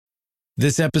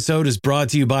This episode is brought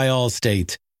to you by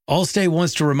Allstate. Allstate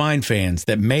wants to remind fans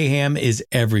that mayhem is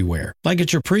everywhere, like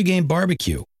at your pregame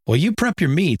barbecue. While you prep your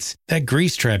meats, that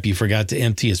grease trap you forgot to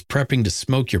empty is prepping to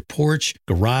smoke your porch,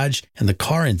 garage, and the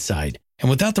car inside. And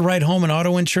without the right home and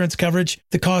auto insurance coverage,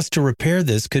 the cost to repair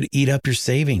this could eat up your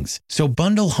savings. So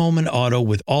bundle home and auto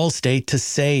with Allstate to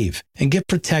save and get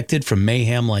protected from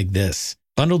mayhem like this.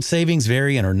 Bundled savings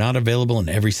vary and are not available in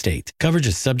every state. Coverage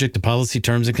is subject to policy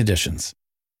terms and conditions.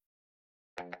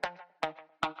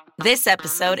 This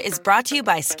episode is brought to you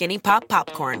by Skinny Pop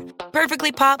Popcorn.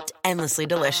 Perfectly popped, endlessly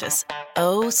delicious.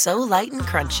 Oh, so light and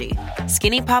crunchy.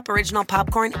 Skinny Pop Original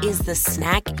Popcorn is the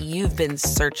snack you've been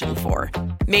searching for.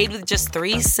 Made with just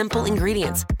 3 simple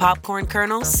ingredients: popcorn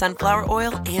kernels, sunflower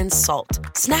oil, and salt.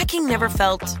 Snacking never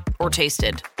felt or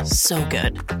tasted so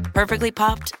good. Perfectly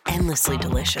popped, endlessly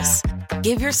delicious.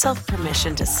 Give yourself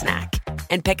permission to snack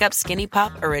and pick up Skinny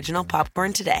Pop Original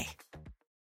Popcorn today.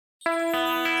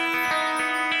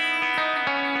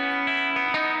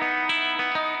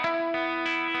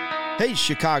 Hey,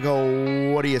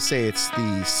 Chicago, what do you say? It's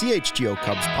the CHGO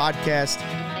Cubs podcast.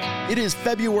 It is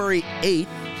February 8th.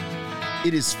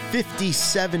 It is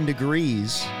 57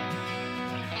 degrees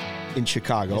in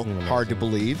Chicago. Hard to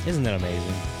believe. Isn't that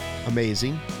amazing?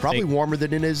 Amazing. Probably warmer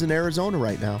than it is in Arizona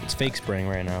right now. It's fake spring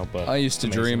right now, but I used to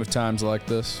dream of times like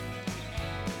this.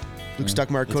 Luke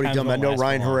Stuckmeyer, Cody Delmendo,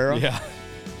 Ryan Herrera. Yeah.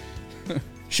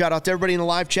 Shout out to everybody in the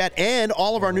live chat and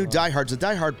all of our new diehards. The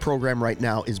diehard program right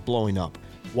now is blowing up.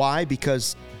 Why?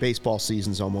 Because baseball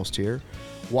season's almost here.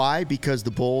 Why? Because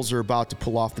the Bulls are about to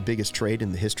pull off the biggest trade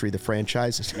in the history of the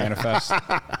franchise. Manifest.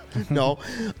 No.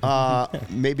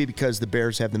 Maybe because the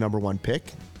Bears have the number 1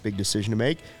 pick. Big decision to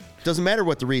make. Doesn't matter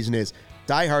what the reason is.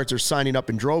 Diehards are signing up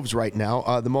in droves right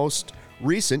now. The most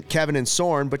recent, Kevin and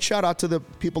Soren, but shout out to the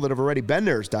people that have already been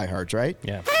there as diehards, right?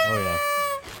 Yeah. Oh,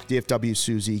 yeah. DFW,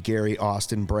 Susie, Gary,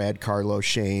 Austin, Brad, Carlos,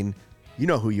 Shane. You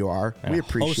know who you are. And we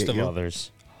appreciate you.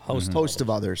 A host of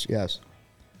others, yes.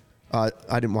 I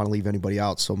didn't want to leave anybody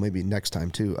out, so maybe next time,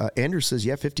 too. Andrew says,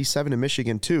 57 in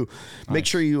Michigan, too. Nice. Make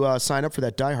sure you sign up for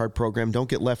that diehard program. Don't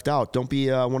get left out. Don't be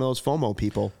one of those FOMO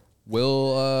people.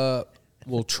 We'll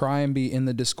try and be in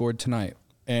the Discord tonight.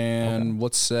 And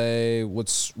let's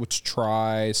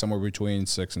try somewhere between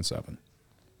 6 and 7.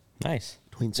 Nice.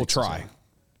 We'll try.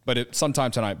 But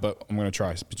sometime tonight, but I'm going to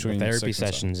try between therapy 6 and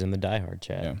 7. sessions in the diehard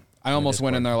chat. Yeah. I almost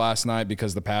went in there last night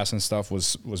because the passing stuff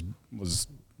was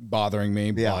bothering me.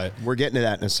 Yeah, but we're getting to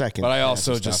that in a second. But I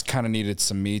also just kind of needed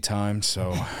some me time. So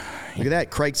look at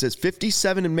that. Craig says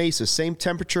 57 in Mesa, same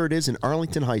temperature it is in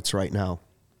Arlington Heights right now.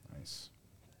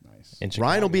 Nice.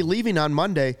 Ryan will be leaving on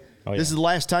Monday. Oh, yeah. This is the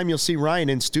last time you'll see Ryan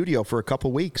in studio for a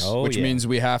couple weeks. Which means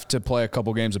we have to play a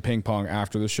couple games of ping pong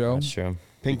after the show. That's true.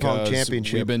 Ping pong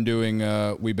championship.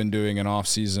 We've been doing an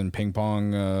off-season ping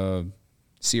pong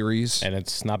series, and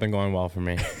it's not been going well for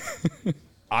me.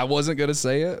 I wasn't gonna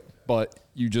say it, but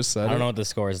you just said it. I don't know what the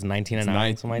score is. 19-9,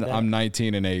 something like that. I'm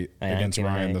 19-8 against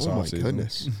Ryan this offseason. Oh my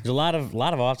goodness! There's a lot of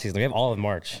offseason. We have all of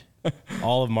March.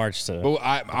 All of March to. Well,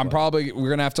 we're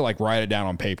gonna have to write it down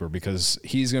on paper because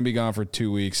he's gonna be gone for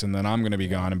 2 weeks, and then I'm gonna be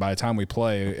gone, and by the time we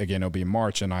play again, it'll be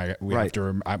March, and I'm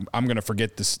gonna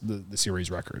forget the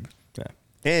series record. Yeah.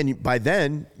 And by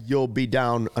then you'll be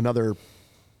down another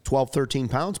 12, 13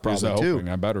 pounds probably too.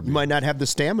 I better be. You might not have the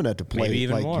stamina to play you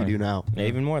do now. Maybe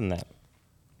even more than that.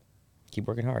 Keep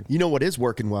working hard. You know what is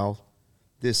working well?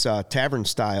 This tavern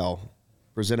style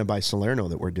presented by Salerno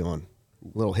that we're doing.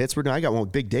 Little hits we're doing. I got one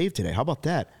with Big Dave today. How about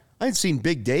that? I hadn't seen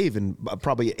Big Dave in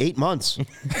probably 8 months.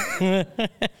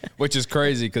 Which is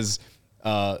crazy because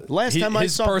last time I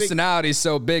saw his personality is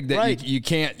so big that right. you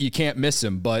can't miss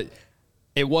him. But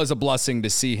it was a blessing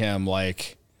to see him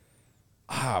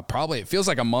probably it feels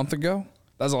like a month ago.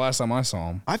 That was the last time I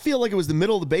saw him. I feel like it was the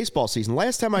middle of the baseball season.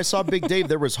 Last time I saw Big Dave,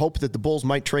 there was hope that the Bulls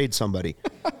might trade somebody.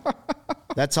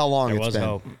 That's how long it's been.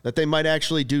 Hope. That they might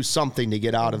actually do something to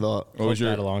get out of the... What was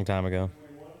that a long time ago?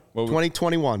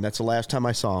 2021. That's the last time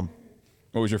I saw him.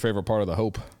 What was your favorite part of the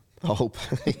hope? The hope.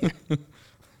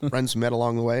 Friends met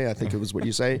along the way, I think it was what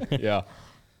you say. Yeah.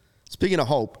 Speaking of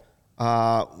hope,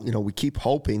 we keep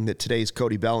hoping that today's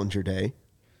Cody Bellinger Day.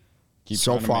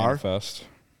 So far, manifest.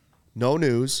 No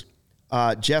news.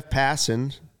 Jeff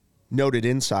Passan, noted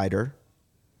insider,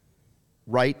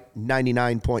 right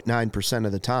 99.9%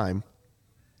 of the time.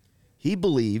 He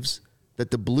believes that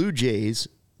the Blue Jays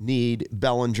need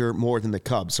Bellinger more than the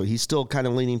Cubs. So he's still kind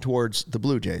of leaning towards the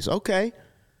Blue Jays. Okay.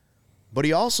 But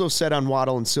he also said on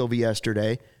Waddle and Silva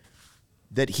yesterday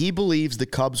that he believes the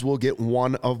Cubs will get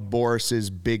one of Boras's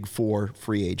big 4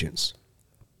 free agents.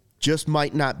 Just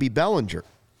might not be Bellinger.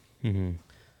 Mm-hmm.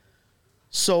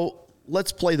 So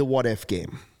let's play the what-if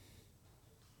game.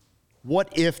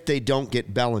 what if they don't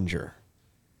get Bellinger?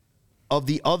 Of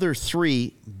the other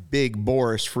three big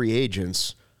Boras free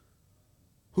agents,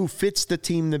 who fits the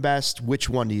team the best? Which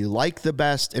one do you like the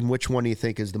best? And which one do you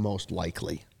think is the most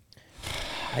likely?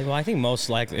 I think most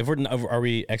likely. Are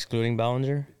we excluding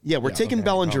Bellinger? Yeah, we're taking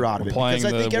Bellinger out of it because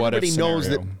I think everybody knows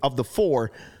that of the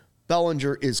four,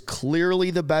 Bellinger is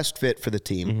clearly the best fit for the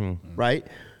team, right?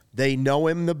 They know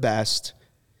him the best.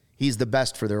 He's the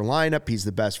best for their lineup. He's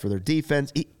the best for their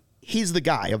defense. He's the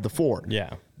guy of the four.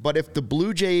 Yeah. But if the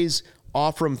Blue Jays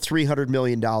offer him $300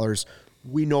 million,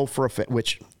 we know for a fact,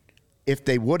 which if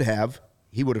they would have,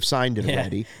 he would have signed it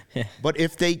already. Yeah. But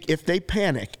if they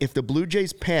panic, if the Blue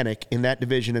Jays panic in that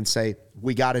division and say,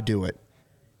 we got to do it,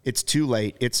 it's too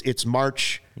late. It's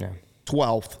March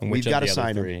 12th. We've got to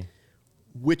sign him.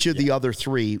 Which of the other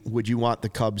three would you want the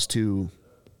Cubs to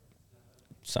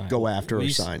go after or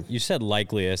sign? You said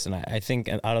likeliest, and I think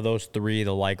out of those three,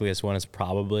 the likeliest one is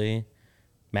probably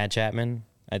Matt Chapman.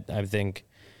 I think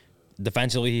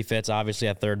defensively he fits obviously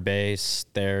at third base.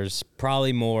 There's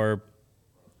probably more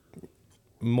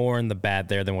in the bat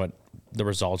there than what the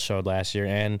results showed last year,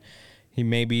 and he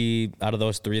may be out of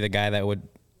those three the guy that would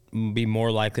be more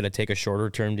likely to take a shorter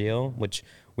term deal, which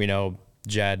we know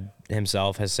Jed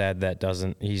himself has said that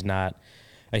he's not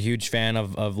a huge fan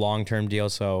of long term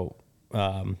deals. So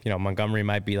Montgomery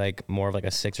might be like more of like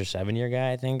a 6 or 7 year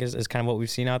guy, I think is kind of what we've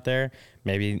seen out there,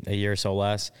 maybe a year or so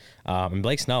less. And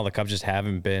Blake Snell, the Cubs just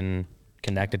haven't been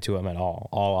connected to him at all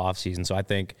offseason. So I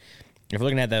think if we're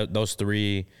looking at those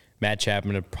three, Matt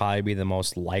Chapman would probably be the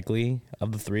most likely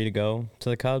of the three to go to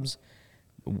the Cubs.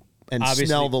 And obviously,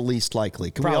 Snell the least likely.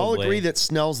 Can we all agree that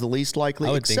Snell's the least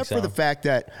likely? Except for the fact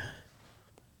that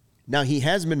now he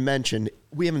has been mentioned.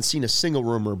 We haven't seen a single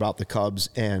rumor about the Cubs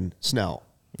and Snell.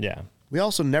 Yeah. We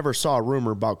also never saw a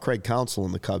rumor about Craig Counsell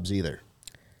and the Cubs either.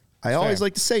 I always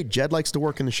like to say Jed likes to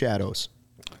work in the shadows.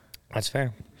 That's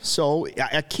fair. So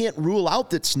I can't rule out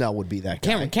that Snell would be that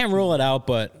guy. Can't rule it out,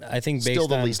 but I think based still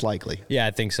the least likely. Yeah,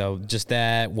 I think so. Just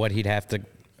that what they'd have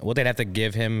to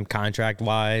give him contract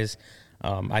wise.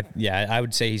 I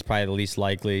would say he's probably the least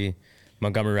likely.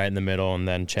 Montgomery right in the middle, and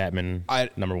then Chapman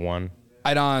number one.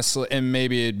 I'd honestly, and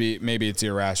maybe it's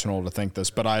irrational to think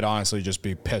this, but I'd honestly just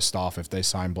be pissed off if they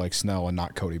sign Blake Snell and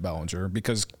not Cody Bellinger,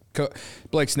 because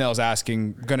Blake Snell's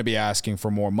going to be asking for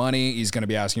more money. He's going to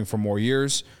be asking for more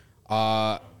years.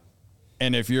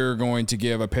 And if you're going to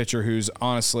give a pitcher who's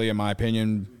honestly, in my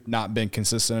opinion, not been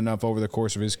consistent enough over the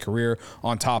course of his career,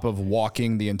 on top of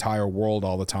walking the entire world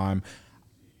all the time,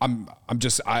 I'm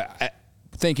just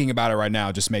thinking about it right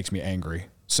now just makes me angry.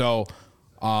 So,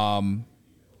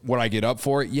 would I get up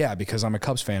for it? Yeah, because I'm a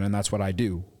Cubs fan and that's what I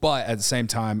do. But at the same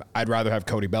time, I'd rather have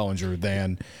Cody Bellinger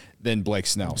than Blake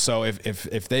Snell. So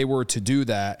if they were to do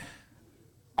that,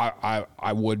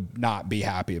 I would not be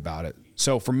happy about it.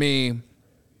 So for me,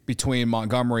 between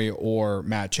Montgomery or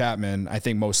Matt Chapman, I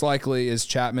think most likely is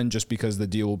Chapman just because the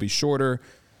deal will be shorter.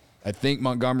 I think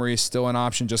Montgomery is still an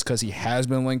option just because he has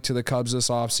been linked to the Cubs this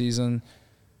offseason.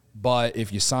 But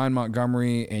if you sign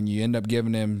Montgomery and you end up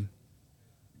giving him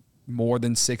more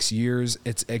than 6 years,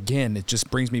 it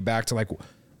just brings me back to like,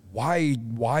 why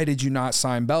did you not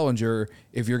sign Bellinger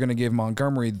if you're going to give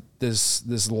Montgomery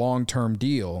this long-term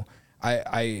deal?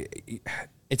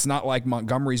 It's not like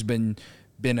Montgomery's been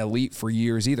elite for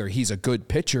years either. He's a good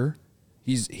pitcher.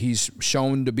 He's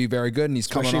shown to be very good, and he's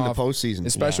especially coming in off the postseason.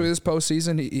 Especially this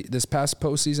postseason. This past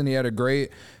postseason, he had a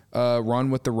great run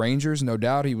with the Rangers. No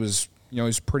doubt, he was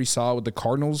pretty solid with the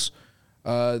Cardinals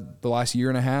the last year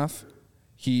and a half.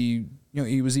 He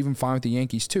was even fine with the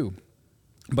Yankees too.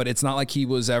 But it's not like he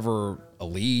was ever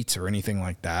elite or anything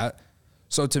like that.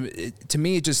 So to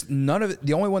me, it just none of it.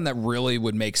 The only one that really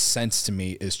would make sense to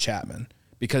me is Chapman,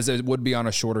 because it would be on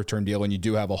a shorter term deal, and you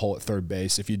do have a hole at third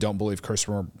base if you don't believe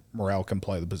Christopher Morel can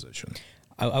play the position.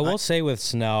 I will say with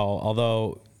Snell,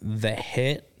 although the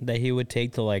hit that he would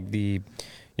take to like the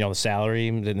salary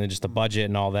and just the budget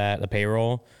and all that, the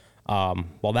payroll,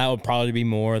 well, that would probably be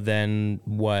more than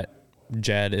what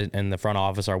Jed and the front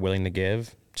office are willing to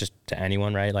give just to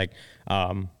anyone, right? Like,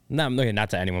 not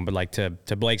to anyone, but like to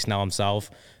Blake Snell himself,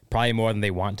 probably more than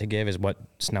they want to give is what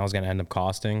Snell's going to end up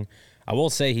costing. I will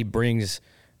say he brings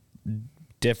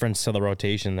difference to the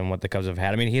rotation than what the Cubs have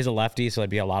had. I mean, he's a lefty, so there'd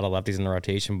be a lot of lefties in the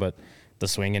rotation, but the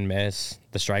swing and miss,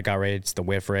 the strikeout rates, the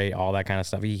whiff rate, all that kind of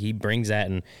stuff, he brings that,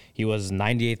 and he was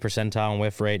 98th percentile in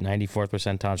whiff rate, 94th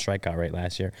percentile in strikeout rate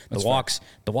last year. The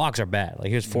walks are bad. Like,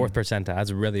 he was 4th percentile.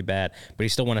 That's really bad, but he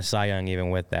still won a Cy Young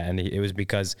even with that, and it was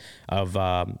because of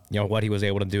what he was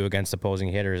able to do against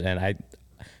opposing hitters. And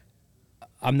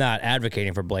I'm not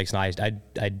advocating for Blake Snell.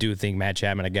 I do think Matt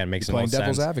Chapman, again, makes the most sense. Playing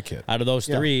devil's advocate. Out of those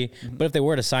three. But if they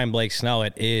were to sign Blake Snell,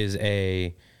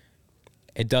 it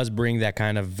does bring that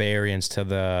kind of variance to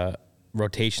the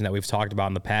rotation that we've talked about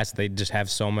in the past. They just have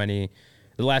so many.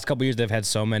 The last couple of years, they've had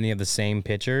so many of the same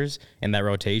pitchers in that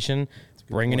rotation.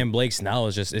 Bringing in Blake Snell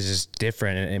is just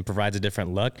different and provides a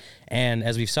different look. And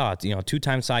as we saw,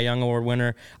 2-time Cy Young Award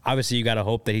winner. Obviously, you got to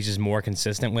hope that he's just more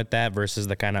consistent with that versus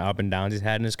the kind of up and downs he's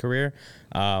had in his career.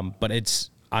 But it's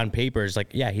on paper, it's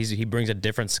like, yeah, he brings a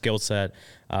different skill set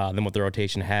than what the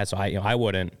rotation has. So I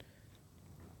wouldn't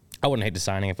hate the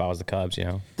signing if I was the Cubs.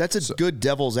 That's a good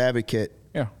devil's advocate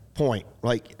point.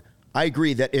 Like, I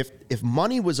agree that if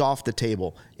money was off the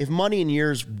table, if money in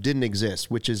years didn't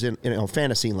exist, which is in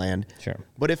fantasy land, sure.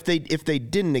 But if they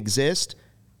didn't exist,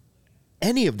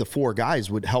 any of the four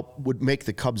guys would make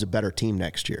the Cubs a better team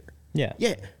next year. Yeah.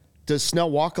 Yeah. Does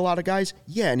Snell walk a lot of guys?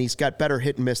 Yeah, and he's got better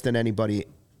hit and miss than anybody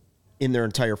in their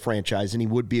entire franchise, and he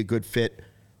would be a good fit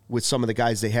with some of the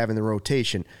guys they have in the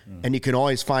rotation. And you can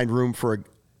always find room for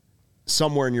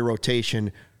somewhere in your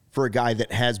rotation for a guy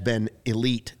that has been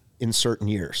elite in certain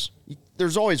years.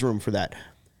 There's always room for that.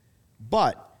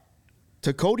 But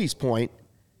to Cody's point,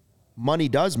 money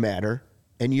does matter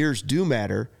and years do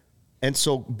matter. And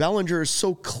so Bellinger is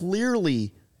so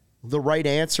clearly the right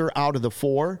answer out of the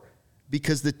four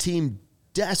because the team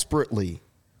desperately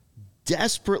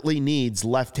needs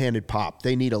left-handed pop.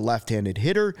 They need a left-handed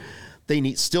hitter.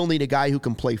 They still need a guy who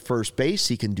can play first base.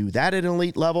 He can do that at an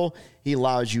elite level. He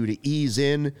allows you to ease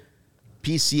in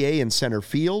PCA and center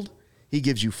field. He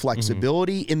gives you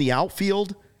flexibility in the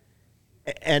outfield.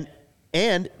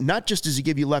 And not just does he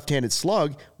give you left-handed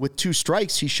slug, with 2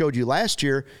 strikes he showed you last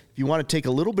year, if you want to take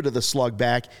a little bit of the slug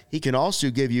back, he can also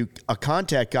give you a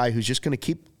contact guy who's just going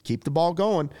to keep the ball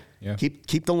going,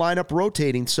 keep the lineup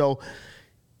rotating. So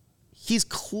he's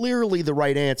clearly the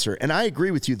right answer. And I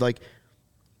agree with you. Like,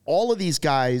 all of these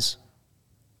guys,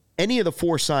 any of the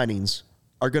 4 signings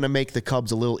are going to make the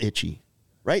Cubs a little itchy,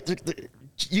 right?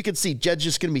 You can see Jed's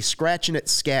just going to be scratching at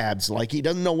scabs like he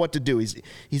doesn't know what to do.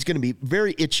 He's going to be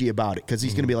very itchy about it because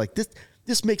he's going to be like,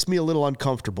 this makes me a little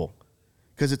uncomfortable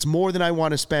because it's more than I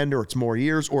want to spend, or it's more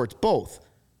years, or it's both.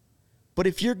 But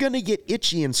if you're going to get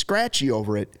itchy and scratchy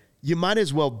over it, you might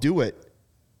as well do it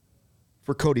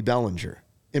for Cody Bellinger,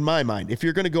 in my mind. If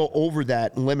you're going to go over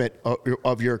that limit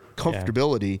of your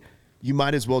comfortability, you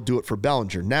might as well do it for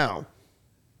Bellinger. Now,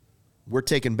 we're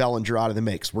taking Bellinger out of the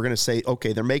mix. We're going to say,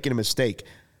 okay, they're making a mistake.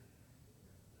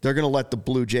 They're going to let the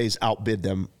Blue Jays outbid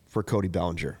them for Cody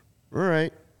Bellinger. All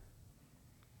right.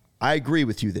 I agree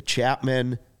with you that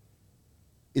Chapman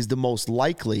is the most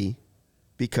likely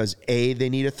because, A, they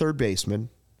need a third baseman,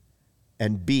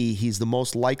 and B, he's the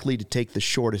most likely to take the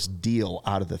shortest deal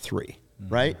out of the 3,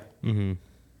 right? Mm-hmm.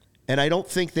 And I don't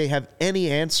think they have any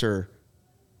answer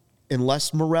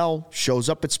unless Morel shows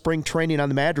up at spring training on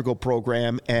the Madrigal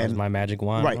program and my magic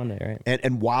wand Monday, right?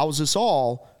 And wows us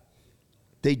all.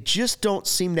 They just don't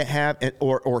seem to have,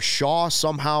 or Shaw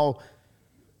somehow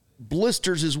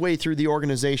blisters his way through the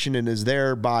organization and is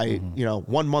there by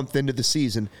 1 month into the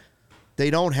season. They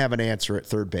don't have an answer at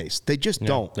third base. They just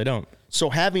don't. They don't. So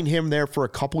having him there for a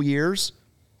couple years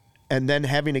and then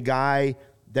having a guy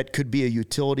that could be a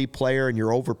utility player and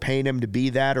you're overpaying him to be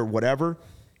that or whatever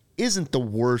isn't the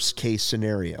worst case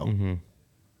scenario. Mm-hmm.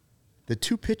 The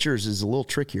 2 pitchers is a little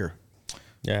trickier.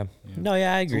 Yeah. No,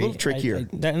 yeah, I agree. It's a little trickier.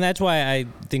 And that's why I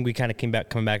think we kind of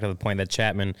coming back to the point that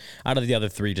Chapman, out of the other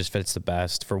 3, just fits the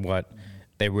best for what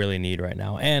they really need right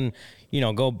now. And,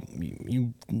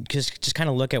 just kind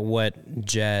of look at what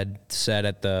Jed said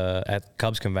at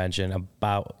Cubs convention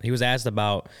about, he was asked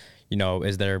about,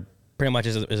 is there pretty much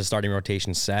is a starting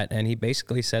rotation set? And he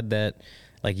basically said that,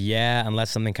 like, yeah,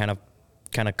 unless something kind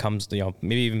of comes,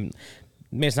 maybe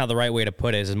it's not the right way to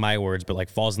put it, is my words, but like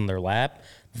falls in their lap,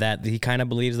 that he kind of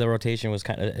believes the rotation was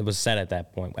it was set at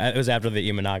that point. It was after the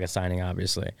Imanaga signing,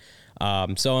 obviously.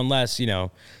 So unless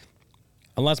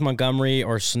Montgomery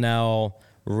or Snell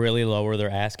really lower their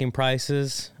asking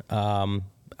prices,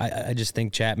 I just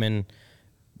think Chapman,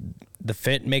 the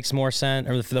fit makes more sense,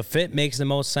 or the fit makes the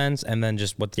most sense, and then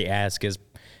just what the ask is,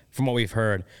 from what we've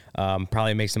heard,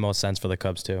 probably makes the most sense for the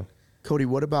Cubs too. Cody,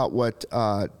 what about what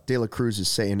De La Cruz is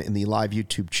saying in the live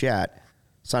YouTube chat?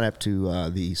 Sign up to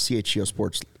the CHGO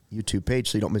Sports YouTube page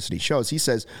so you don't miss any shows. He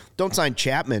says, don't sign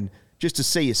Chapman just to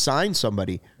say you signed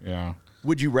somebody. Yeah.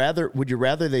 Would you rather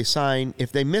they sign,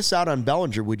 if they miss out on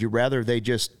Bellinger, would you rather they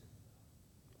just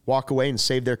walk away and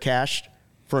save their cash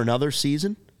for another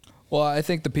season? Well, I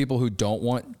think the people who don't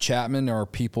want Chapman are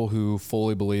people who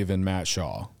fully believe in Matt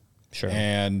Shaw. Sure.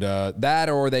 And that,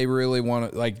 or they really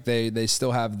want to, like, they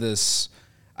still have this.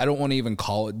 I don't want to even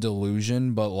call it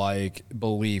delusion, but like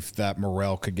belief that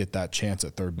Morel could get that chance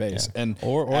at third base. Yeah. And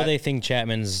or they think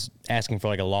Chapman's asking for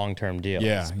like a long-term deal.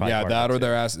 Yeah, that or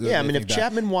they're asking. Yeah, I mean, if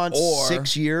Chapman wants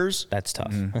 6 years, that's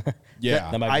tough. Yeah,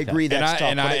 I agree. That's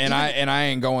tough. And I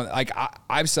ain't going like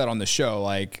I've said on the show,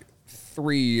 like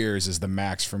 3 years is the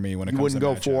max for me when it comes to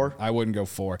wouldn't go 4. I wouldn't go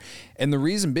 4, and the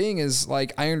reason being is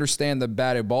like I understand the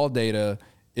batted ball data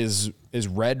is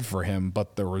red for him,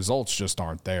 but the results just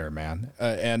aren't there, man.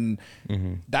 And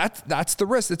that's the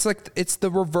risk. It's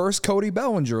the reverse Cody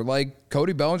Bellinger. Like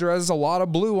Cody Bellinger has a lot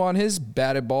of blue on his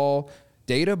batted ball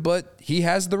data, but he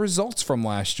has the results from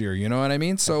last year. You know what I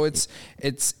mean? So it's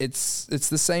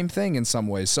the same thing in some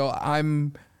ways. So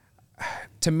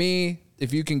to me,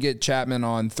 if you can get Chapman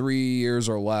on 3 years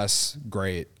or less,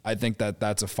 great. I think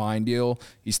that's a fine deal.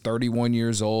 He's 31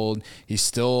 years old. He's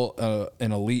still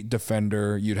an elite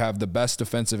defender. You'd have the best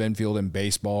defensive infield in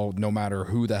baseball, no matter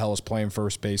who the hell is playing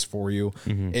first base for you.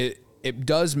 It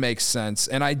does make sense,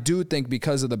 and I do think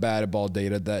because of the batted ball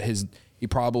data that he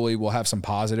probably will have some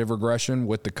positive regression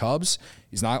with the Cubs.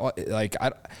 He's not like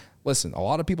listen, a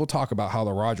lot of people talk about how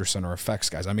the Rogers Center affects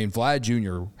guys. I mean, Vlad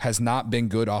Jr. has not been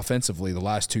good offensively the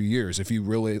last 2 years. If you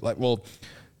really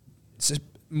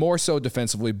more so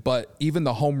defensively, but even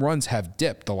the home runs have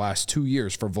dipped the last 2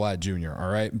 years for Vlad Jr.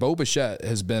 All right. Bo Bichette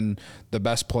has been the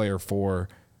best player for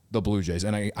the Blue Jays.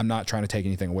 And I'm not trying to take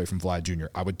anything away from Vlad Jr.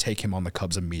 I would take him on the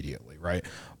Cubs immediately. Right.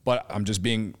 But I'm just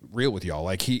being real with y'all.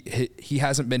 Like he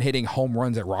hasn't been hitting home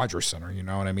runs at Rogers Center. You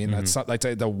know what I mean? That's not like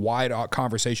the wide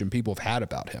conversation people have had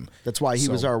about him. That's why he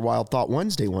was our Wild Thought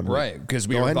Wednesday one week. Right. Because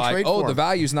we were like, the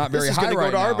value's not very high right now. This is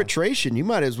going to go to arbitration. You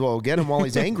might as well get him while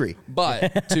he's angry.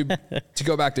 But to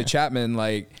go back to Chapman,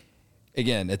 like,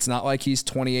 again, it's not like he's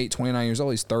 28, 29 years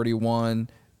old. He's 31.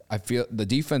 I feel the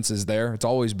defense is there. It's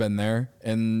always been there.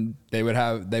 And they would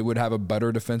have a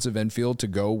better defensive infield to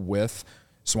go with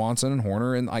Swanson and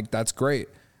Horner, and like that's great.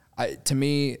 To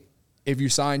me, if you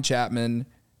sign Chapman,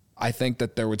 I think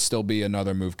that there would still be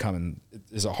another move coming.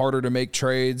 Is it harder to make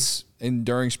trades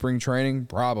during spring training?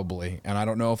 Probably, and I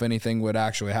don't know if anything would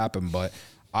actually happen, but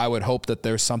I would hope that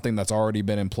there's something that's already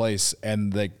been in place,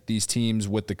 and that these teams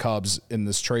with the Cubs in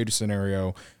this trade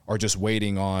scenario are just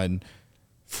waiting on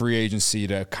free agency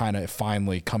to kind of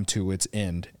finally come to its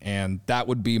end, and that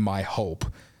would be my hope.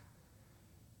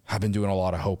 I've been doing a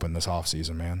lot of hoping this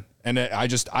offseason, man. And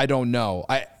I don't know.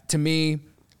 To me,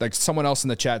 like someone else in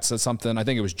the chat said something. I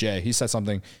think it was Jay. He said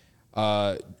something.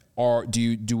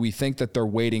 Do we think that they're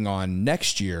waiting on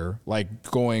next year, like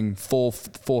going full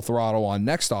throttle on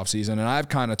next offseason? And I've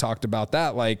kind of talked about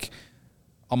that like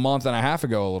a month and a half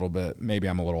ago a little bit. Maybe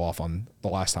I'm a little off on the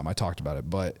last time I talked about it.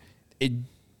 But I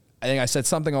think I said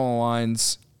something on the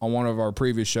lines on one of our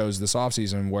previous shows this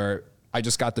offseason where I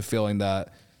just got the feeling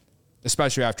that,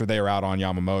 especially after they were out on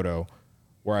Yamamoto,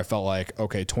 where I felt like,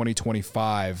 okay,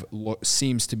 2025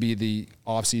 seems to be the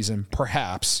offseason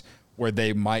perhaps where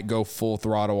they might go full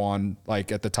throttle on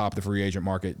like at the top of the free agent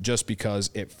market, just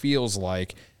because it feels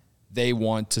like they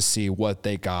want to see what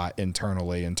they got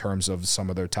internally in terms of some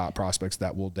of their top prospects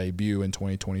that will debut in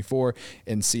 2024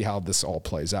 and see how this all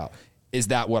plays out. Is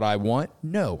that what I want?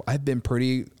 No, I've been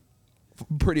pretty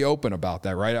open about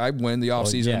that, right? I went in the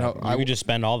offseason. I would just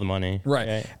spend all the money.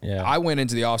 Right. Yeah. I went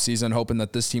into the offseason hoping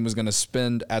that this team was going to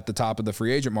spend at the top of the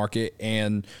free agent market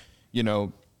and,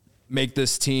 make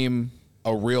this team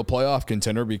a real playoff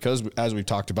contender because, as we've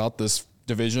talked about, this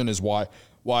division is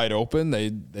wide open.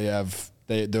 They're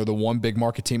the one big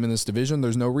market team in this division.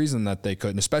 There's no reason that they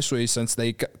couldn't, especially since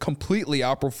they completely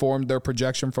outperformed their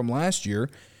projection from last year.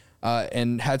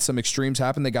 And had some extremes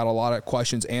happen. They got a lot of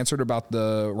questions answered about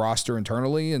the roster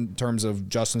internally in terms of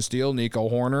Justin Steele, Nico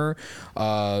Horner,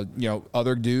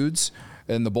 other dudes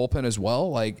in the bullpen as well.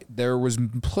 Like there was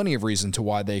plenty of reason to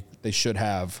why they should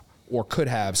have or could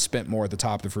have spent more at the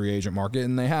top of the free agent market,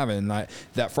 and they haven't. And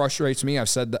that frustrates me. I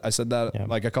said that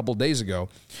like a couple of days ago,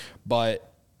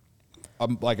 but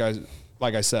like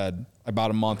I said about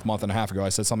a month and a half ago, I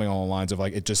said something along the lines of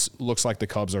like it just looks like the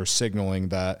Cubs are signaling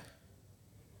that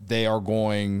they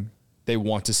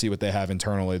want to see what they have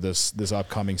internally this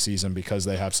upcoming season because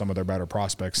they have some of their better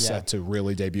prospects set to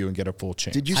really debut and get a full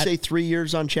chance. Did you say 3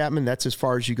 years on Chapman? That's as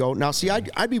far as you go? Now, see,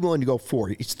 I'd be willing to go 4.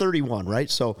 He's 31, right?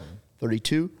 So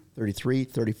 32, 33,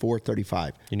 34,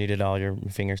 35. You needed all your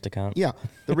fingers to count? Yeah.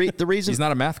 The reason... He's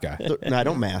not a math guy. No, I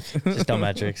don't math. Just don't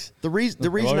metrics. The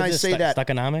reason I say that...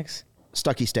 Stuckonomics?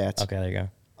 Stucky stats. Okay, there you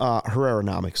go.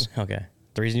 Herreranomics. Okay.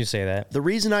 The reason you say that. The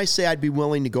reason I say I'd be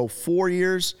willing to go 4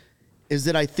 years is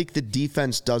that I think the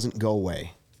defense doesn't go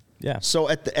away. Yeah. So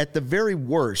at the very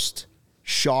worst,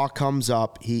 Shaw comes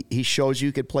up. He shows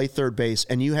you could play third base,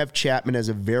 and you have Chapman as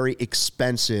a very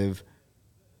expensive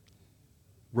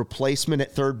replacement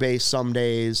at third base some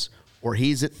days, or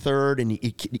he's at third, and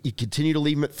you continue to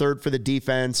leave him at third for the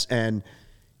defense, and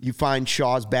you find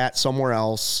Shaw's bat somewhere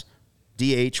else,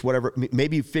 DH, whatever.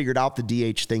 Maybe you figured out the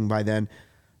DH thing by then.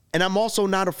 And I'm also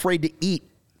not afraid to eat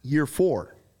year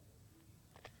 4.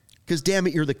 Because, damn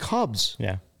it, you're the Cubs.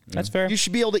 Yeah, that's fair. You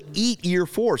should be able to eat year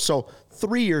 4. So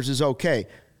 3 years is okay.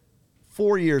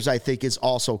 4 years, I think, is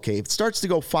also okay. If it starts to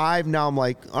go 5, now I'm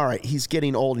like, all right, he's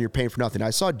getting old and you're paying for nothing. I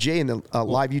saw Jay in the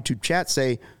live YouTube chat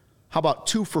say, how about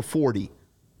 2 for 40?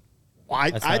 Well,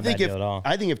 I think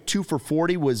if 2 for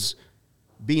 40 was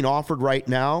being offered right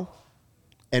now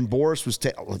and Boras was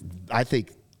I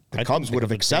think the Cubs would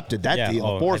have accepted that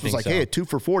deal. If Boras was like, hey, a 2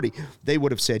 for 40, they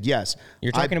would have said yes.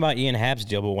 You're talking about Ian Happ's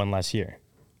deal, but one less year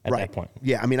at that point.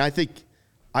 Yeah, I mean, I think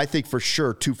for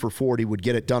sure 2 for 40 would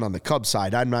get it done on the Cubs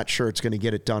side. I'm not sure it's going to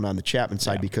get it done on the Chapman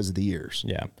side because of the years.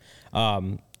 Yeah.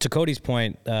 To Cody's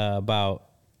point about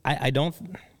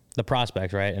the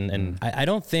prospects, right? And I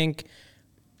don't think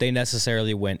they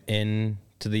necessarily went in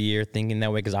to the year thinking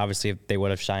that way, because obviously if they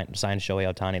would have signed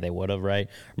Shohei Ohtani, they would have, right?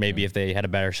 Or maybe if they had a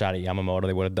better shot at Yamamoto,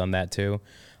 they would have done that too.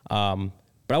 But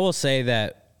I will say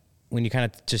that when you kind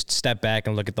of just step back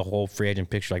and look at the whole free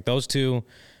agent picture, like those two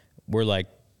were like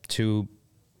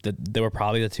they were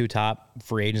probably the 2 top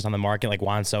free agents on the market. Like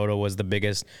Juan Soto was the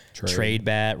biggest trade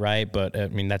bat, right? But I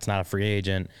mean, that's not a free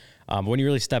agent. But when you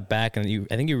really step back and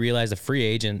I think you realize the free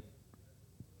agent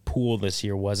pool this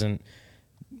year wasn't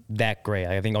that great.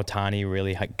 I think Ohtani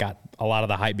really got a lot of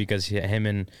the hype because him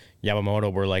and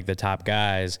Yamamoto were like the top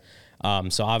guys.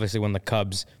 So obviously when the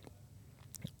Cubs,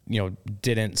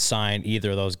 didn't sign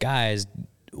either of those guys,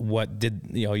 what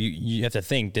did, you have to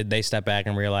think, did they step back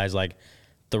and realize like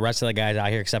the rest of the guys out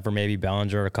here, except for maybe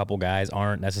Bellinger, a couple guys,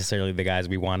 aren't necessarily the guys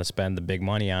we want to spend the big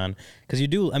money on? Because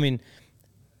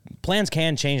plans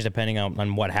can change depending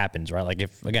on what happens, right? Like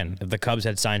if the Cubs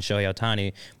had signed Shohei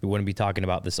Ohtani, we wouldn't be talking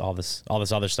about all this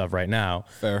other stuff right now.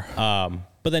 Fair.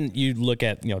 But then you look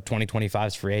at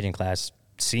 2025's free agent class,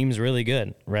 seems really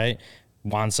good, right?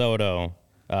 Juan Soto,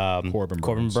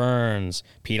 Corbin Burns,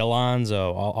 Pete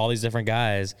Alonso, all these different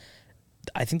guys.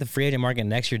 I think the free agent market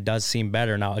next year does seem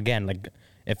better. Now again, like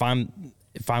if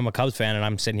I'm a Cubs fan and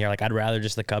I'm sitting here, like I'd rather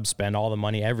just the Cubs spend all the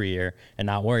money every year and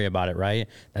not worry about it, right?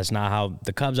 That's not how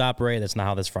the Cubs operate. That's not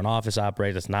how this front office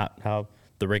operates. That's not how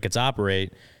the Ricketts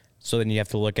operate. So then you have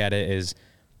to look at it as,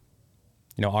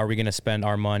 are we going to spend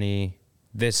our money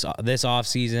this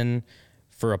offseason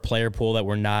for a player pool that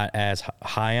we're not as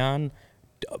high on?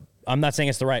 I'm not saying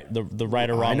it's the right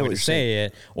or wrong way to say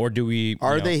it, or do we?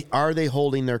 Are they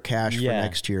holding their cash for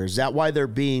next year? Is that why they're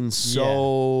being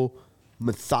so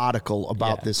methodical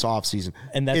about this offseason?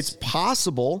 And it's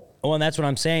possible. Well, and that's what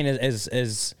I'm saying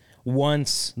is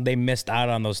once they missed out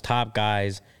on those top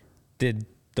guys, did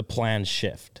the plans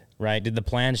shift, right? Did the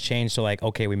plans change to like,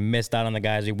 okay, we missed out on the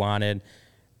guys we wanted.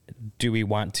 Do we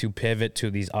want to pivot to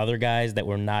these other guys that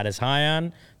we're not as high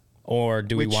on? Or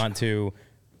do we want to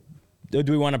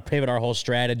pivot our whole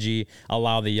strategy,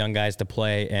 allow the young guys to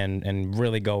play and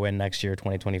really go in next year,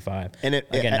 2025? And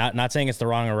not saying it's the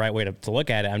wrong or right way to look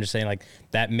at it. I'm just saying like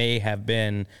that may have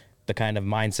been the kind of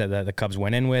mindset that the Cubs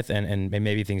went in with, and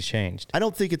maybe things changed. I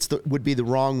don't think would be the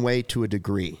wrong way to a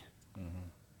degree.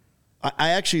 Mm-hmm.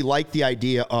 I actually like the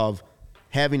idea of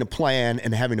having a plan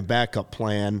and having a backup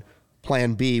plan.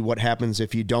 Plan B, what happens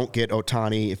if you don't get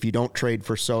Ohtani, if you don't trade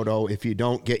for Soto, if you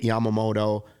don't get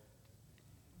Yamamoto,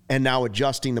 and now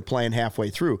adjusting the plan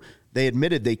halfway through. They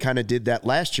admitted they kind of did that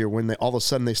last year when all of a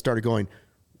sudden they started going,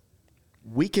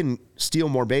 we can steal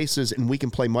more bases and we can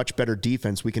play much better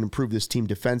defense. We can improve this team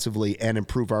defensively and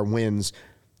improve our wins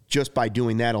just by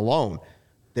doing that alone.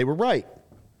 They were right.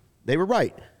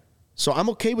 So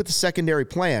I'm okay with the secondary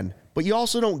plan, but you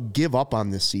also don't give up on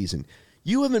this season.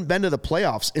 You haven't been to the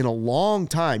playoffs in a long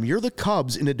time. You're the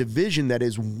Cubs in a division that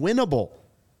is winnable,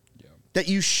 that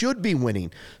you should be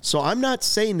winning. So I'm not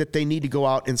saying that they need to go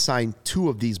out and sign 2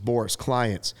 of these Boras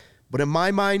clients. But in my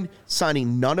mind,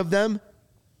 signing none of them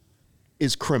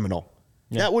is criminal.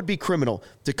 Yeah. That would be criminal.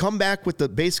 To come back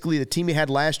with basically the team you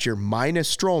had last year,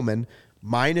 minus Stroman,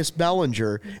 minus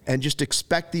Bellinger, and just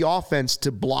expect the offense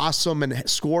to blossom and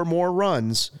score more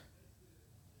runs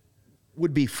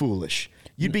would be foolish.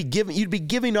 You'd be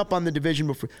giving up on the division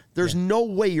before. There's no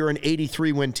way you're an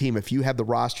 83-win team if you have the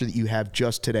roster that you have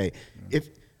just today.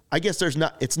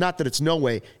 It's not that it's no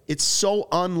way. It's so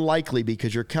unlikely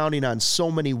because you're counting on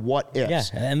so many what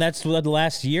ifs. Yeah, and that's what the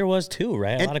last year was too,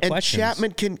 right? A lot of questions. And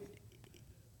Chapman can,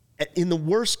 in the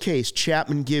worst case,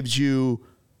 Chapman gives you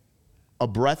a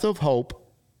breath of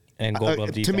hope and Gold Glove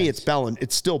defense. To me,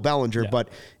 it's still Bellinger, but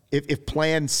if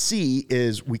plan C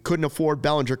is we couldn't afford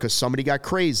Bellinger because somebody got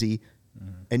crazy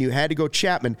and you had to go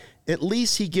Chapman, at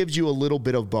least he gives you a little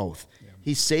bit of both. Yeah.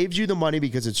 He saves you the money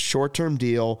because it's a short-term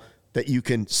deal that you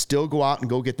can still go out and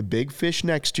go get the big fish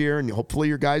next year, and hopefully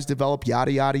your guys develop,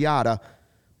 yada, yada, yada.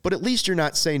 But at least you're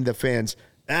not saying to the fans,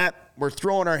 we're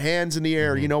throwing our hands in the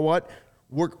air. You know what?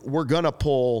 We're going to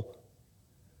pull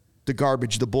the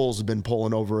garbage the Bulls have been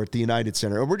pulling over at the United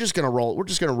Center, and we're just going to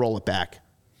roll it back.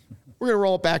 We're going to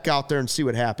roll it back out there and see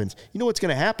what happens. You know what's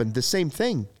going to happen? The same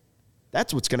thing.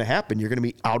 That's what's going to happen. You're going to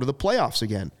be out of the playoffs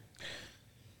again.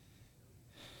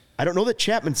 I don't know that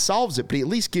Chapman solves it, but he at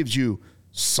least gives you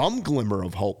some glimmer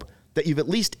of hope that you've at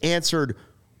least answered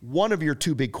one of your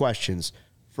two big questions,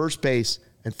 first base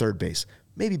and third base.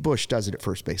 Maybe Bush does it at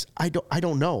first base. I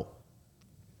don't know.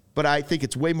 But I think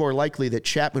it's way more likely that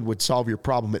Chapman would solve your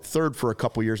problem at third for a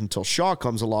couple years until Shaw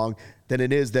comes along than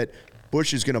it is that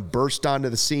Bush is going to burst onto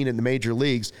the scene in the major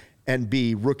leagues and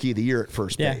be rookie of the year at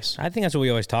first base. I think that's what we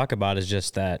always talk about is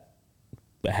just that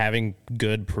having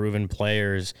good proven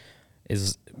players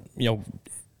is,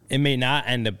 it may not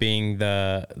end up being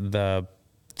the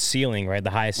ceiling, right? The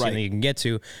highest ceiling you can get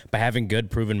to, but having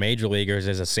good proven major leaguers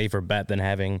is a safer bet than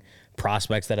having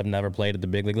prospects that have never played at the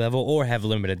big league level or have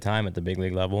limited time at the big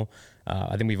league level.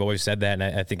 I think we've always said that, and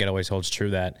I think it always holds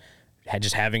true that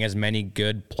just having as many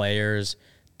good players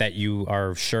that you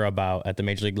are sure about at the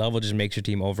major league level just makes your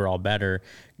team overall better.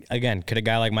 Again, could a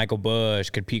guy like Michael Bush,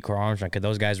 could Pete Crow Armstrong, could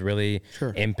those guys really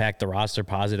impact the roster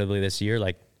positively this year?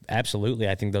 Like, absolutely.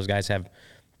 I think those guys have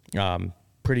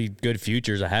pretty good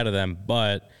futures ahead of them,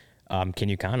 but can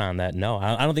you count on that? No,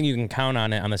 I don't think you can count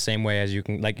on it on the same way as you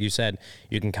can, like you said,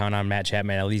 you can count on Matt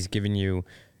Chapman at least giving you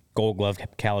Gold Glove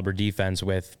caliber defense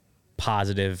with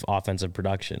positive offensive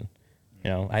production.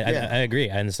 I agree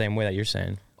in the same way that you're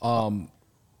saying.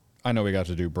 I know we got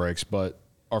to do breaks, but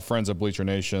our friends at Bleacher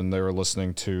Nation, they were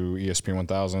listening to ESPN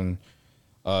 1000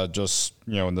 just,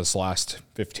 in this last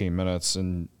 15 minutes,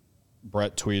 and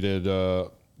Brett tweeted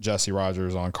Jesse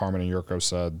Rogers on Carmen and Yurko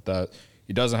said that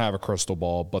he doesn't have a crystal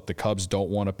ball, but the Cubs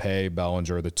don't want to pay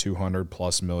Bellinger the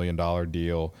 $200+ million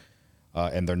deal,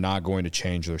 and they're not going to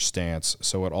change their stance.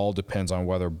 So it all depends on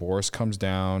whether Boras comes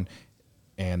down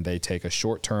and they take a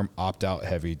short-term opt-out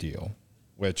heavy deal,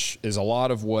 which is a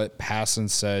lot of what Passan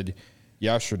said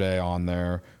yesterday on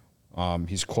there.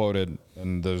 He's quoted,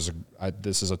 and this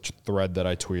is a thread that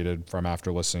I tweeted from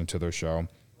after listening to their show.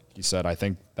 He said, I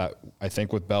think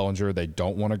with Bellinger, they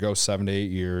don't want to go 7 to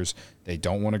 8 years. They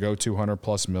don't want to go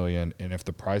 $200+ million. And if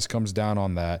the price comes down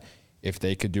on that, if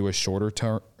they could do a shorter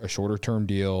term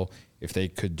deal, if they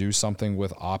could do something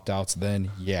with opt-outs,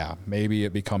 then maybe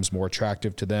it becomes more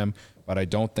attractive to them. But I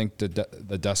don't think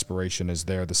the desperation is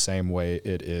there the same way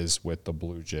it is with the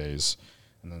Blue Jays.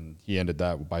 And then he ended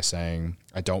that by saying,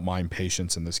 I don't mind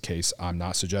patience in this case. I'm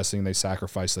not suggesting they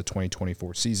sacrifice the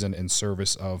 2024 season in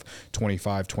service of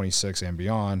 25, 26, and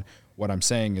beyond. What I'm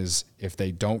saying is if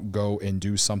they don't go and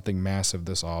do something massive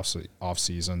this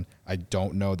offseason, I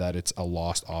don't know that it's a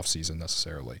lost offseason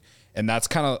necessarily. And that's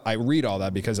kind of, I read all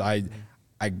that because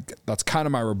that's kind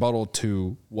of my rebuttal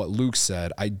to what Luke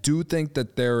said. I do think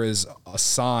that there is a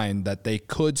sign that they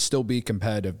could still be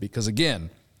competitive because,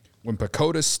 again, when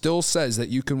Pacoda still says that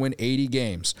you can win 80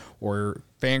 games or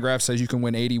Fangraph says you can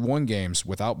win 81 games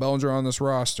without Bellinger on this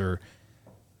roster,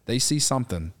 they see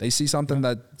something. They see something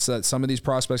that some of these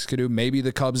prospects could do. Maybe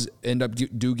the Cubs end up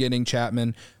getting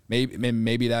Chapman.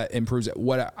 Maybe that improves it.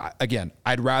 Again,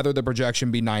 I'd rather the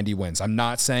projection be 90 wins. I'm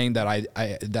not saying that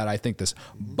I think this,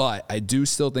 but I do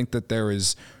still think that there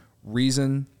is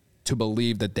reason to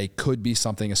believe that they could be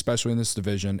something, especially in this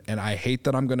division. And I hate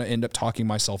that I'm going to end up talking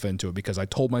myself into it because I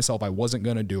told myself I wasn't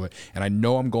going to do it, and I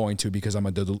know I'm going to because I'm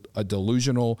a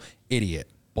delusional idiot.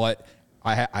 But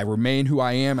I remain who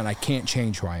I am, and I can't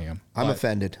change who I am. I'm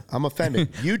offended.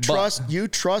 You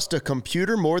trust a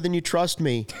computer more than you trust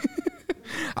me.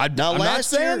 I'm not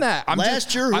saying that.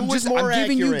 Last year, who was more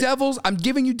accurate? I'm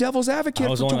giving you devil's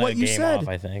advocate to what you said. Off,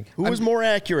 I think. Who was more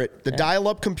accurate? The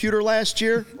dial-up computer last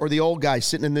year or the old guy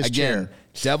sitting in this chair?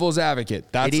 Devil's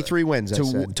advocate. That's 83 wins, I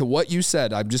said. To what you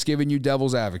said, I'm just giving you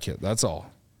devil's advocate. That's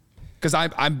all. Because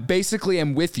I'm basically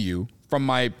am with you from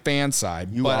my fan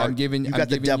side. You got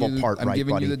the devil part right, buddy. I'm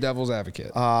giving you the devil's advocate.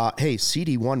 Hey,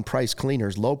 CD1 Price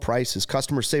Cleaners, low prices.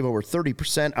 Customers save over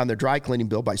 30% on their dry cleaning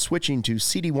bill by switching to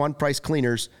CD1 Price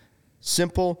Cleaners.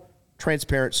 Simple,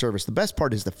 transparent service. The best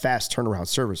part is the fast turnaround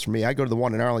service for me. I go to the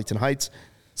one in Arlington Heights.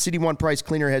 CD1 Price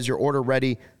Cleaner has your order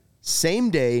ready same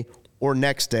day or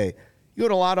next day. You go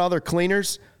to a lot of other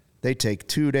cleaners, they take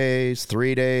 2 days,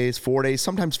 3 days, 4 days,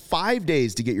 sometimes 5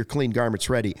 days to get your clean garments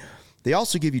ready. They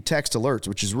also give you text alerts,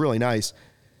 which is really nice.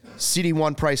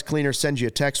 CD1 Price Cleaner sends you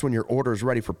a text when your order is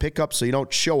ready for pickup so you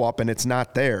don't show up and it's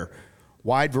not there.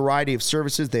 Wide variety of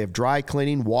services. They have dry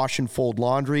cleaning, wash and fold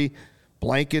laundry,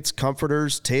 blankets,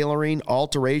 comforters, tailoring,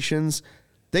 alterations.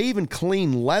 They even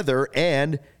clean leather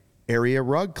and area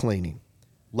rug cleaning.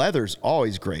 Leather's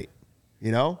always great,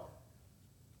 you know?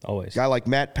 Always. A guy like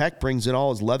Matt Peck brings in all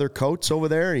his leather coats over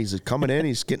there. He's coming in.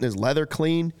 He's getting his leather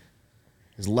clean,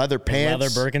 his leather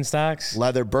pants. Leather Birkenstocks.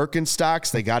 Leather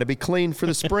Birkenstocks. They got to be clean for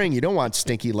the spring. You don't want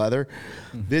stinky leather.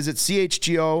 Visit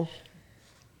chgo.cd1,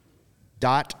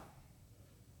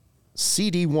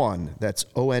 that's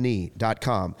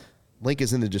one.com. Link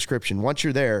is in the description. Once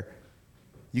you're there,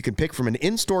 you can pick from an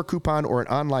in-store coupon or an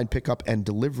online pickup and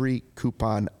delivery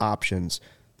coupon options.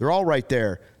 They're all right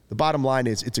there. The bottom line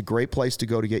is it's a great place to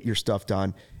go to get your stuff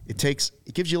done. It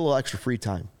gives you a little extra free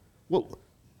time. Well,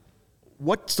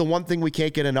 what's the one thing we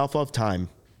can't get enough of? Time.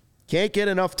 Can't get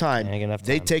enough time.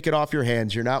 They take it off your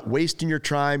hands. You're not wasting your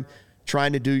time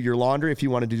trying to do your laundry if you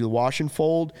want to do the wash and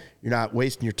fold. You're not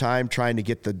wasting your time trying to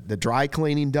get the dry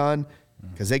cleaning done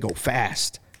because they go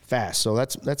fast. So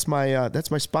that's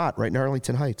my spot right in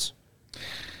Arlington Heights.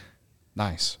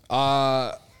 Nice.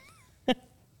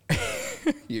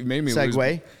 You made me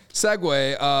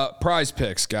Segue. Prize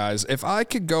Picks, guys. If I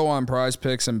could go on Prize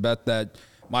Picks and bet that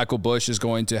Michael Bush is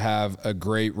going to have a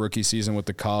great rookie season with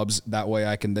the Cubs, that way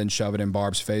I can then shove it in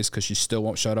Barb's face because she still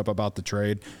won't shut up about the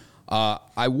trade,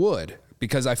 I would,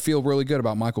 because I feel really good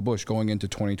about Michael Bush going into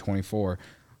 2024.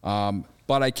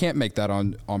 But I can't make that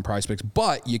on Prize Picks.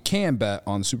 But you can bet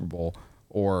on the Super Bowl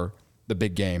or the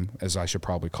big game, as I should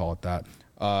probably call it that,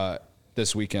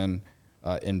 this weekend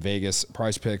in Vegas.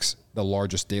 Prize Picks, the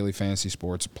largest daily fantasy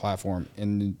sports platform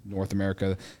in North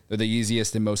America. They're the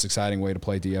easiest and most exciting way to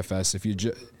play DFS.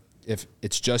 If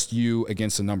it's just you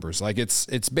against the numbers, like it's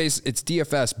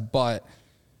DFS, but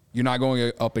you're not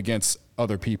going up against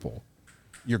other people.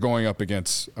 You're going up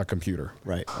against a computer.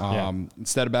 Right.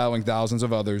 Instead of battling thousands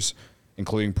of others,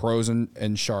 including pros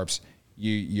and sharps,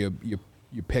 you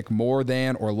pick more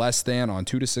than or less than on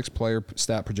 2 to 6 player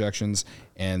stat projections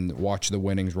and watch the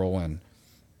winnings roll in.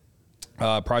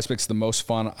 Prize Picks, the most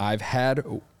fun I've had,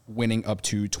 winning up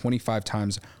to 25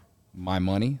 times my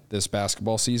money this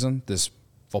basketball season, this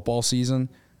football season.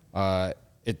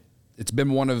 It's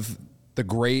been one of the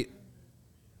great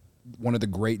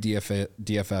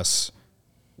DFS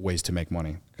ways to make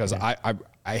money, because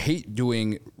I hate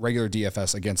doing regular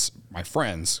DFS against my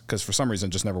friends because for some reason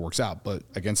it just never works out, but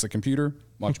against the computer,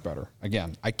 much better.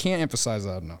 Again, I can't emphasize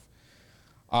that enough.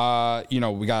 I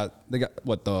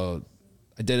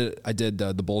did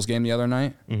the Bulls game the other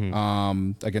night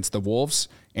against the Wolves.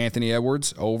 Anthony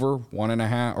Edwards over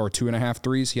 1.5 or 2.5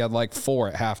 threes. He had like 4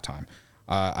 at halftime.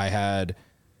 I had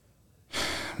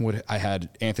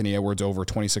Anthony Edwards over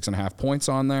 26.5 points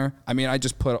on there. I mean, I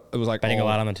just put, it was like betting a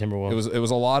lot on the Timberwolves. It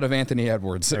was a lot of Anthony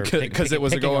Edwards because it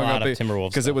was going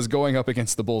up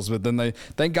against the Bulls. But then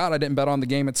thank God I didn't bet on the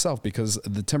game itself because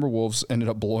the Timberwolves ended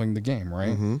up blowing the game,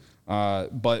 right?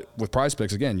 Mm-hmm. But with Prize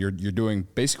Picks, again, you're doing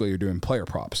player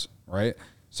props, right?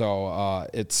 So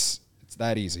it's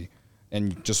that easy,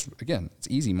 and just again, it's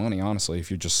easy money, honestly,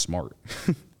 if you're just smart.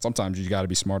 Sometimes you got to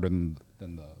be smarter than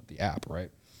the app,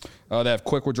 right? They have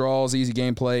quick withdrawals, easy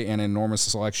gameplay, and an enormous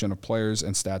selection of players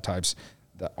and stat types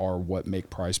that are what make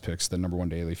Prize Picks the #1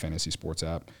 daily fantasy sports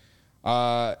app.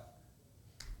 Go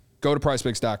to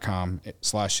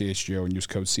prizepicks.com/CHGO and use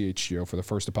code CHGO for the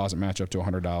first deposit match up to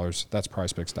 $100. That's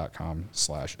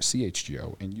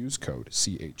prizepicks.com/CHGO and use code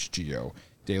CHGO.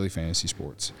 Daily fantasy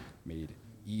sports made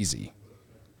easy.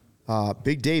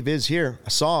 Big Dave is here. I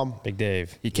saw him. Big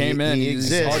Dave. He came in. He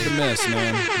exists. Hard to miss,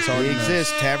 man. He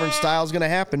exists. Tavern style is going to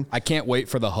happen. I can't wait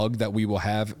for the hug that we will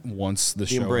have once the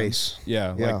show embrace.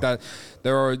 Yeah, like that.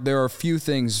 There are a few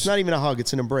things. It's not even a hug.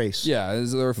 It's an embrace. Yeah,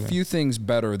 there are a few things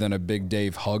better than a Big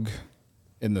Dave hug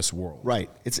in this world. Right.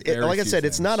 Like I said,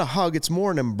 it's not a hug. It's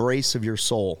more an embrace of your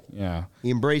soul. Yeah. He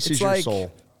embraces your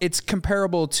soul. It's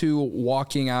comparable to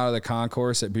walking out of the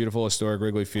concourse at beautiful historic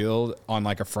Wrigley Field on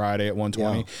like a Friday at 1:20.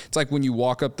 Yeah. It's like when you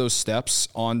walk up those steps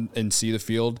on and see the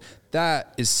field.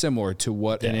 That is similar to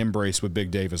what an embrace with Big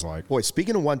Dave is like. Boy,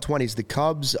 speaking of 120s, the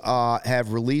Cubs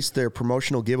have released their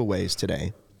promotional giveaways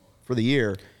today for the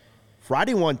year.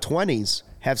 Friday 120s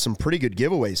have some pretty good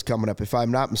giveaways coming up, if I'm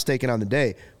not mistaken, on the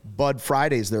day. Bud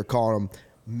Fridays, they're calling them.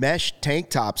 Mesh tank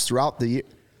tops throughout the year.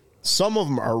 Some of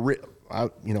them are I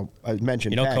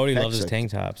mentioned. Cody loves his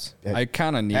tank tops. I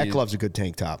kind of need. Heck loves a good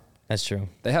tank top. That's true.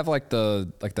 They have like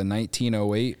the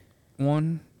 1908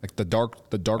 one, like the dark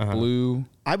blue.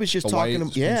 I was just talking.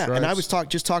 And I was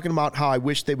talking about how I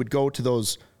wish they would go to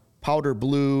those powder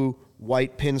blue,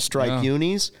 white pinstripe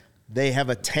unis. They have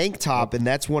a tank top, and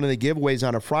that's one of the giveaways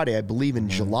on a Friday, I believe in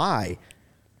July.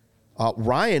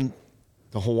 Ryan,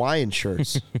 the Hawaiian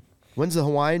shirts. When's the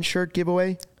Hawaiian shirt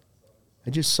giveaway? I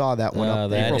just saw that one up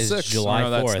there. That April is 6th. July 4th.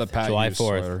 That's the Pat July Hughes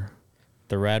 4th. sweater.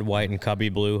 The red, white, and cubby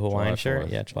blue Hawaiian July shirt.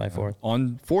 4th. Yeah, July 4th.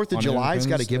 On 4th of on July's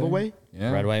got a Independence Day? giveaway?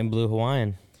 Yeah. Red, white, and blue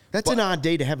Hawaiian. That's an odd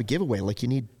day to have a giveaway. Like, you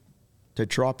need to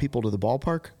draw people to the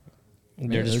ballpark?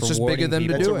 They're it's just big of them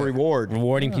to That's do a it. reward.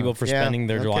 Rewarding people for Yeah, spending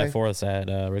their July okay. 4ths at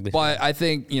Wrigley Field. But I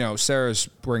think, Sarah's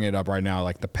bringing it up right now,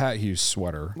 like the Pat Hughes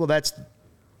sweater. Well, that's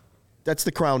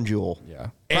the crown jewel. Yeah.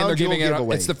 Crown And they're jewel giving it,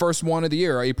 giveaway. it's the first one of the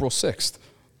year, April 6th.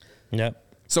 Yep.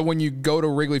 So when you go to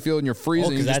Wrigley Field and you're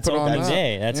freezing, you Because just that's put on opening that.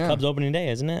 day. That's Yeah. Cubs opening day,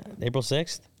 isn't it? April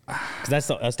 6th? Because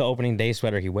that's the opening day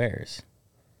sweater he wears.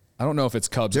 I don't know if it's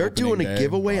Cubs They're opening doing a day,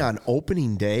 giveaway but on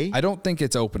opening day. I don't think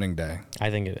it's opening day. I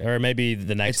think, or maybe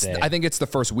the next day. I think it's the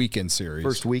first weekend series.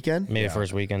 First weekend? maybe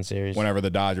first weekend series. Whenever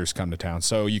the Dodgers come to town.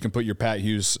 So you can put your Pat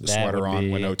Hughes sweater would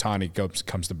on when be- Ohtani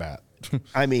comes to bat.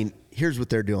 I mean, here's what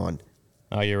they're doing.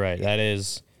 Oh, you're right. That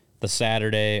is the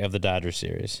Saturday of the Dodgers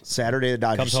series. Saturday, the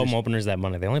Dodgers. Cubs home openers that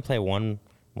Monday. They only play one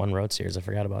road series. I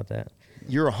forgot about that.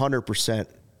 You're 100%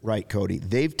 right, Cody.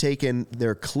 They've taken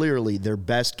clearly their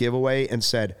best giveaway and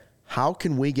said, how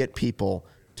can we get people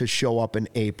to show up in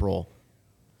April?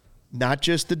 Not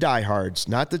just the diehards,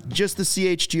 just the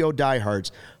CHGO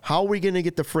diehards. How are we going to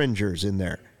get the fringers in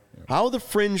there? How are the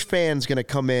fringe fans going to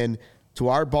come in to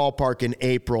our ballpark in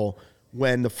April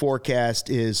when the forecast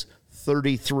is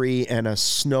 33 and a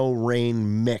snow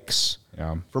rain mix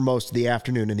for most of the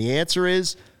afternoon? And the answer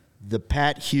is the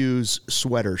Pat Hughes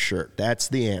sweater shirt. That's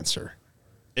the answer.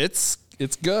 It's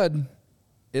good.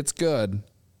 It's good.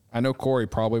 I know Corey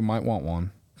probably might want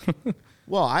one.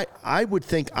 Well, I would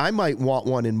think I might want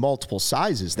one in multiple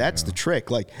sizes. That's the trick.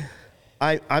 Like,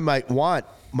 I might want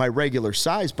my regular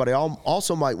size, but I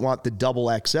also might want the double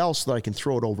XL so that I can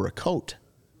throw it over a coat.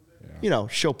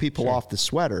 Show people off the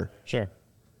sweater. Sure.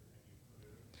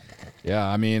 Yeah,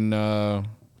 I mean, the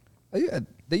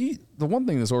one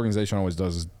thing this organization always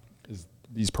does is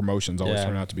these promotions always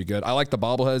turn out to be good. I like the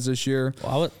bobbleheads this year.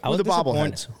 Well, I Who was the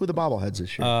disappointed. bobbleheads? Who the bobbleheads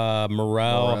this year?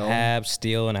 Morel, Hab,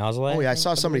 Steele, and Owsley. Oh, yeah, I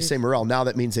saw somebody say Morel. Now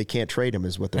that means they can't trade him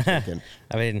is what they're thinking.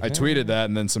 I mean, I tweeted that,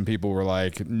 and then some people were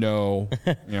like, no.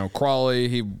 Crawley,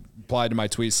 he replied to my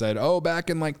tweet, said, oh, back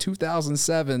in like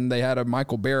 2007, they had a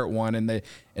Michael Barrett one, and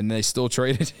they still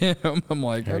traded him. I'm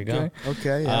like, There you go.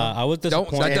 Okay, yeah. I was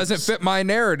disappointed. That doesn't fit my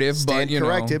narrative, Stand but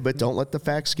corrected, but don't let the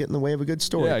facts get in the way of a good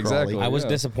story. Yeah, exactly. Crawley. I was Yeah.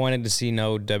 disappointed to see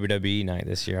no WWE night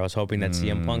this year. I was hoping that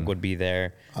CM Punk would be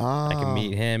there. I could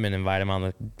meet him and invite him on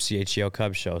the CHGO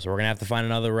Cubs show. So we're gonna have to find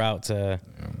another route to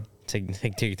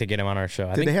get him on our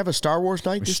show. Did they have a Star Wars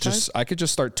night this time? I could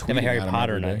just start tweeting Have a Harry at him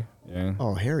Potter every day. night. Yeah.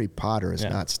 Oh, Harry Potter is Yeah.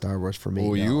 not Star Wars for me.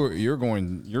 Well, no. you're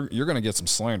going to get some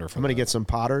slander for I'm going to that. get some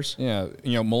Potters. Yeah,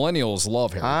 millennials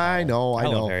love Harry Potter. I know. I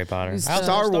love Harry Potter. Who's I love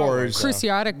Star Wars,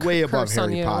 Cruciatic way above curse on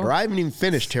Harry you. Potter. I haven't even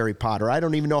finished Harry Potter. I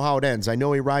don't even know how it ends. I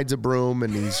know he rides a broom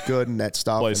and he's good and that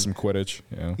stuff. Play and some Quidditch.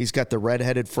 Yeah. He's got the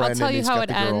redheaded friend. I'll tell and you he's how got it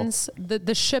the girl. ends.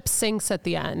 The ship sinks at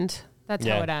the end. That's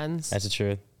how it ends. That's the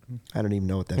truth. I don't even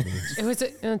know what that means. It was a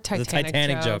Titanic,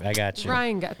 Titanic joke. I got you.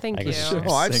 Ryan, thank I you. got you.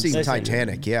 Oh, I've seen Listen,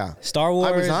 Titanic. Yeah, Star Wars.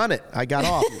 I was on it. I got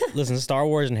off. Listen, Star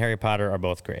Wars and Harry Potter are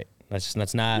both great. Let's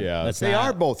not. Yeah. Let's They not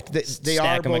are both. They are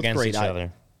stack them both against great. each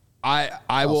other. I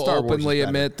will Star Wars openly is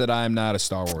better. admit that I'm not a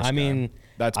Star Wars guy. I mean,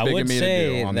 that's I big would of me to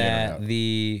say do on the that internet.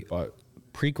 the But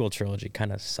prequel trilogy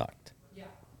kind of sucked.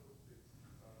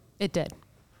 It did.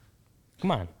 Come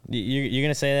on, you're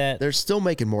gonna say that? They're still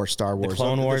making more Star Wars.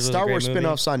 Clone Wars was a Star great Wars movie.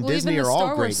 spin-offs on Well, Disney even are the all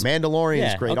Star great. Wars- Mandalorian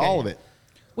is Yeah, great. okay. All of it.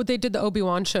 What they did the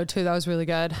Obi-Wan show too, that was really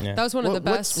good. Yeah. That was one of the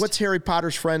best. What's Harry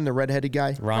Potter's friend, the redheaded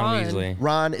guy? Ron Ron. Weasley.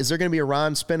 Ron. Is there going to be a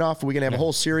Ron spinoff? Are we going to have a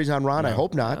whole series on Ron? I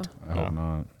hope not. I hope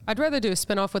not. I'd rather do a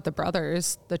spin-off with the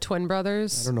brothers, the twin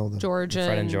brothers. I don't know them. George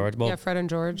Fred and George? Well, yeah, Fred and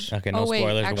George. okay, no oh, wait,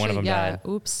 spoilers, but actually, one of them yeah. died.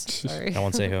 Oops, sorry. I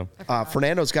won't say who.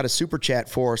 Fernando's got a super chat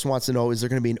for us. Wants to know, is there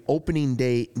going to be an opening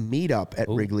day meetup at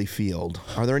Wrigley Field?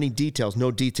 Are there any details?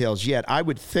 No details yet. I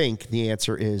would think the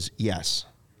answer is yes.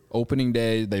 Opening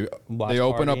day, they open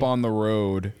party. up on the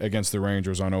road against the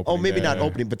Rangers on opening Oh, maybe day. not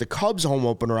opening, but the Cubs home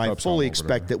opener, I Cubs fully home expect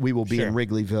opener. that we will be in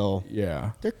Wrigleyville.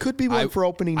 Yeah. There could be one for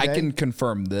opening day. I can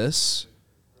confirm this,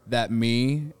 that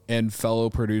me and fellow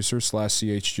producer /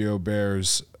 CHGO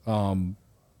Bears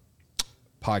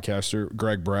podcaster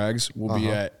Greg Braggs will be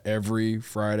at every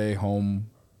Friday home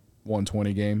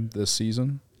 120 game this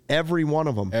season. Every one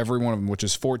of them. Every one of them, which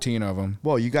is 14 of them.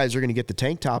 Well, you guys are going to get the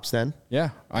tank tops then.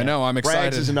 Yeah, I know. I'm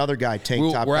excited. Braggs is another guy,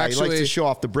 tank top guy. He likes to show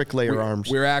off the bricklayer arms.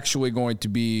 We're actually going to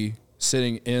be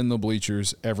sitting in the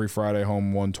bleachers every Friday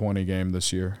home 120 game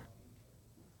this year.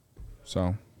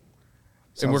 So,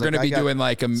 and we're going to be doing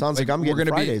sounds like I'm getting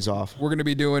Fridays off. We're going to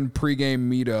be doing pregame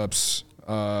meetups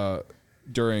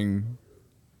during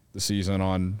the season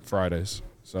on Fridays.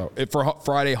 So for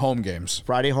Friday home games.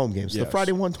 Friday home games. Yes. The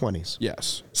Friday 120s.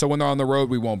 Yes. So when they're on the road,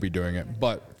 we won't be doing it,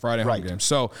 but Friday home games.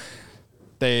 So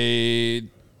they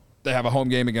have a home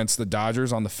game against the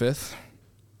Dodgers on the 5th.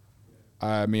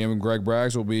 Me and Greg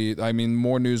Braggs will be,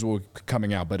 more news will be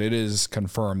coming out, but it is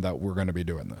confirmed that we're going to be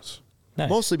doing this. Nice.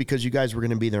 Mostly because you guys were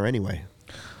going to be there anyway.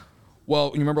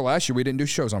 Well, you remember last year we didn't do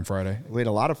shows on Friday. We had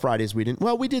a lot of Fridays we didn't.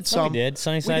 Well, we did some. We did.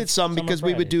 We did some because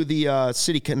we would do the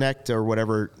City Connect or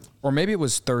whatever. Or maybe it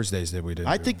was Thursdays that we did.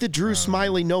 I think the Drew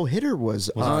Smiley no-hitter was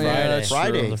on Friday.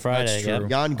 Friday. It was a Friday. That's true. Yep.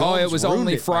 Jan Gomes it was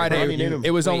only Friday.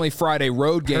 It was only Friday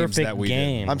road games Perfect that we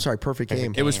game. did. I'm sorry, perfect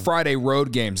game. It was Friday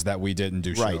road games that we didn't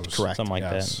do shows. Right, correct. Something like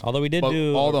Yes. that. Although we did But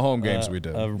do all the home games we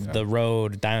did. The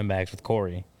road Diamondbacks with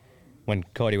Corey when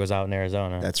Cody was out in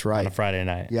Arizona. That's right. On a Friday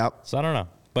night. Yep. So I don't know.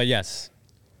 But yes.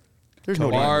 There's no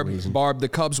reason. Barb, the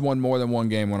Cubs won more than one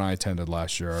game when I attended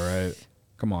last year, all right?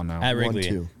 Come on now. At Wrigley.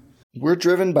 1-2. We're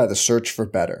driven by the search for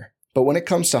better. But when it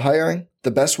comes to hiring,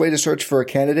 the best way to search for a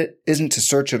candidate isn't to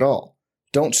search at all.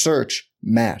 Don't search,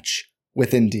 match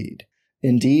with Indeed.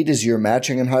 Indeed is your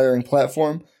matching and hiring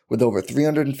platform with over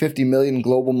 350 million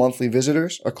global monthly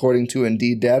visitors, according to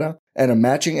Indeed data, and a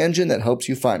matching engine that helps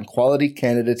you find quality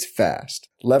candidates fast.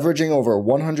 Leveraging over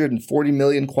 140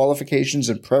 million qualifications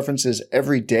and preferences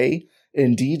every day,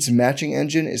 Indeed's matching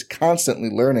engine is constantly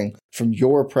learning from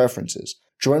your preferences.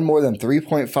 Join more than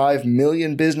 3.5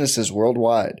 million businesses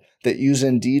worldwide that use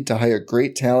Indeed to hire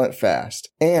great talent fast.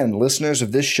 And listeners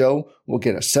of this show will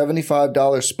get a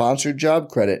 $75 sponsored job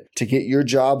credit to get your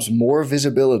jobs more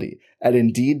visibility at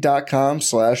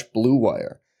Indeed.com/Blue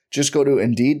Wire. Just go to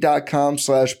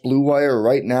Indeed.com/Blue Wire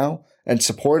right now and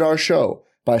support our show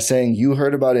by saying you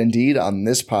heard about Indeed on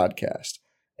this podcast.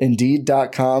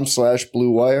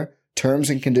 Indeed.com/Blue Wire. Terms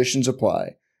and conditions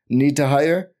apply. Need to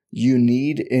hire? You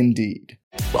need Indeed.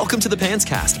 Welcome to the Pants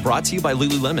Cast, brought to you by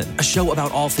Lululemon, a show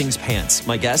about all things pants.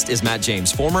 My guest is Matt James,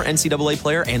 former NCAA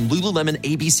player and Lululemon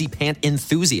ABC pant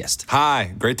enthusiast.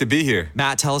 Hi, great to be here.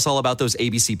 Matt, tell us all about those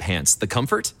ABC pants. The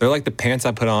comfort? They're like the pants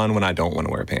I put on when I don't want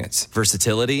to wear pants.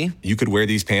 Versatility? You could wear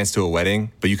these pants to a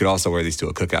wedding, but you could also wear these to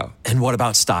a cookout. And what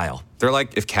about style? They're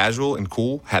like if casual and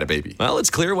cool had a baby. Well, it's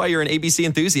clear why you're an ABC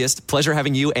enthusiast. Pleasure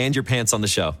having you and your pants on the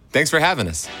show. Thanks for having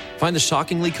us. Find the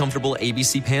shockingly comfortable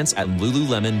ABC pants at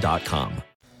Lululemon.com.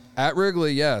 At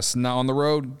Wrigley, yes. Now on the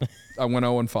road, I went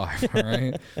 0-5, all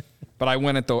right? But I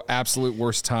went at the absolute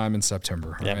worst time in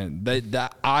September. Yep. Right?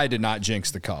 I did not jinx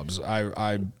the Cubs.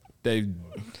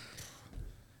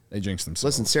 They jinxed themselves.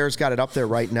 Listen, Sarah's got it up there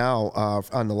right now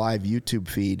on the live YouTube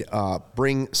feed.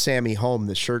 Bring Sammy home.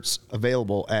 The shirt's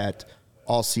available at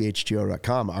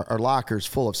allchgo.com. Our locker's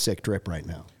full of sick drip right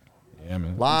now. Yeah,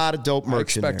 man. A lot of dope merch. I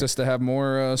expect us to have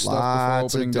more stuff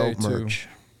Lots before opening of dope day, merch. too.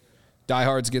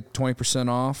 Diehards get 20%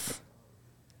 off.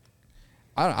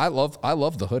 I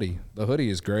love the hoodie. The hoodie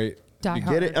is great. Die You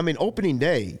Hard. get it? I mean, opening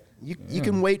day, you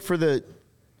can wait for the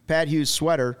Pat Hughes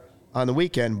sweater on the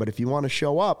weekend, but if you want to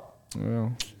show up,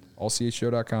 Well,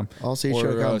 allchgo.com.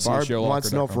 allchgo.com. Barb wants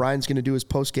to know if Ryan's going to do his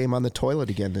post game on the toilet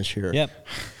again this year. Yep.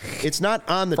 It's not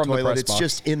on the From the toilet, press it's box.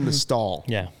 just in the stall.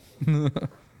 Yeah.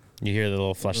 You hear the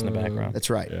little flush in the background. That's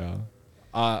right.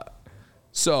 Yeah.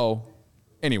 So,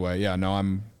 anyway, yeah, no,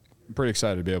 I'm pretty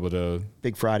excited to be able to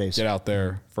Big Fridays. get out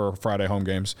there for Friday home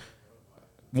games.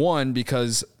 One,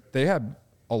 because they had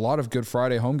a lot of good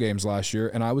Friday home games last year,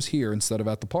 and I was here instead of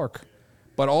at the park.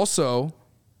 But also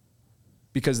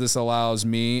because this allows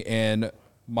me and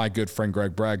my good friend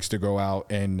Greg Braggs to go out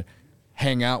and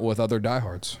hang out with other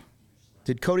diehards.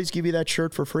 Did Cody's give you that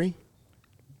shirt for free?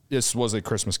 This was a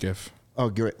Christmas gift. Oh,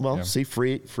 great. Well, Yeah. see,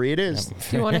 free it is.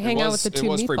 If you want to hang out with the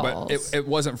two free, meatballs. but it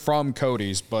wasn't from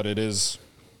Cody's, but it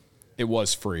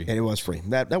was free. And it was free.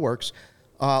 That works.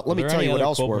 Let me Were there tell any you what other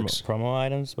else cool works. Promo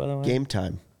items, by the way? Game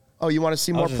time. Oh, you want to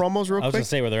see more promos real I was quick? going to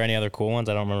say, were there any other cool ones?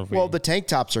 I don't remember. If Well, the tank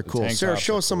tops are cool. tank Sarah, tops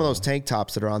show are us some of those tank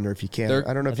tops that are on there if you can. They're-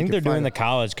 I don't know I if think you they're can doing find the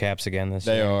college caps again this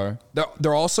They year. are.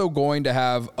 They're also going to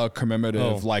have a commemorative,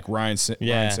 Oh. like Ryan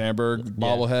Yeah. Sandberg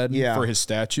bobblehead Yeah. for his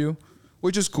statue,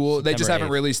 which is cool. They just September haven't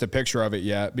 8th. released a picture of it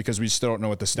yet because we still don't know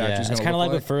what the Yeah, statue's it's going to kind of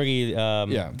look like like. with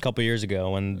Fergie Yeah. a couple years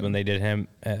ago when they did him.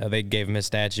 They gave him his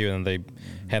statue and they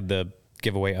had the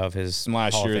giveaway of his. And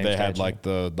last Hall of year Fame they had statue. like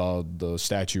the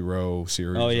statue row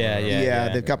series. Oh, yeah, or whatever. Yeah,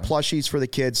 they've got plushies for the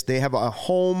kids. They have a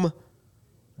home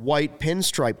white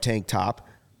pinstripe tank top.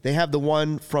 They have the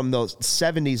one from the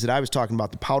 70s that I was talking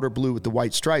about, the powder blue with the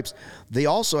white stripes. They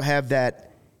also have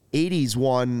that 80s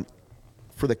one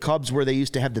for the Cubs where they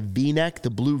used to have the V-neck, the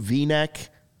blue V-neck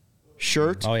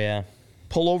shirt. Oh, yeah.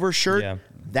 Pullover shirt. Yeah.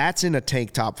 That's in a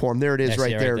tank top form. There it is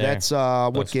right there. That's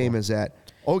what game is that?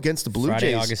 Oh, against the Blue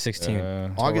Friday, Jays. August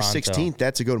 16th. August 16th.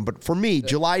 That's a good one. But for me,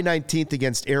 July 19th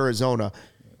against Arizona,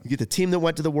 you get the team that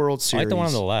went to the World Series. I like the one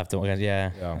on the left.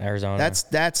 Arizona.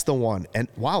 That's the one. And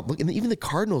wow, look, and even the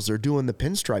Cardinals are doing the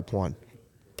pinstripe one.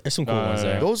 There's some cool ones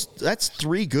there. That's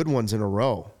 3 good ones in a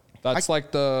row. That's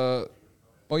like the.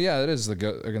 Oh yeah, it is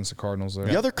against the Cardinals there.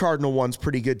 The other Cardinal one's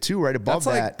pretty good too, right above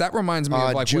that. That reminds me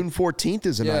of like June 14th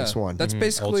is a nice one. That's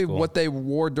basically what they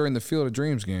wore during the Field of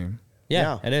Dreams game.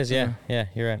 Yeah, it is. Yeah,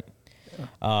 you're right.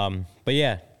 But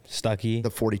yeah, Stucky. The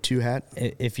 42 hat.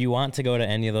 If you want to go to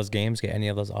any of those games, get any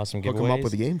of those awesome giveaways. Hook them up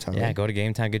with the Game Time. Yeah, go to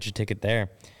Game Time, get your ticket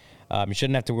there. You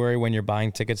shouldn't have to worry when you're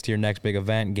buying tickets to your next big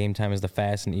event. Game Time is the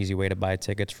fast and easy way to buy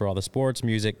tickets for all the sports,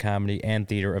 music, comedy, and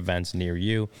theater events near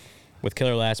you. With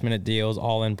killer last-minute deals,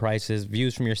 all-in prices,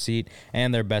 views from your seat,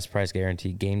 and their best price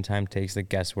guarantee, Game Time takes the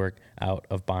guesswork out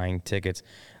of buying tickets.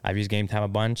 I've used Game Time a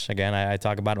bunch. Again, I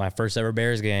talk about it. My first ever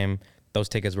Bears game, those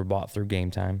tickets were bought through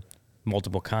Game Time.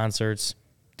 Multiple concerts,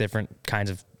 different kinds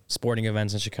of sporting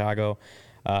events in Chicago.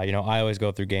 I always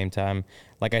go through Game Time.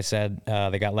 Like I said,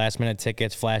 they got last-minute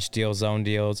tickets, flash deals, zone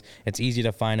deals. It's easy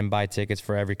to find and buy tickets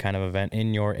for every kind of event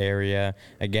in your area.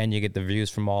 Again, you get the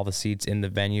views from all the seats in the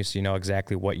venue, so you know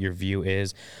exactly what your view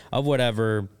is of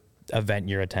whatever event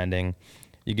you're attending.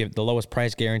 You get the lowest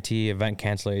price guarantee, event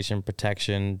cancellation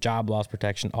protection, job loss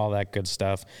protection, all that good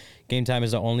stuff. Game Time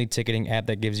is the only ticketing app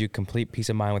that gives you complete peace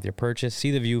of mind with your purchase. See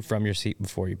the view from your seat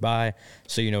before you buy,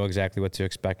 so you know exactly what to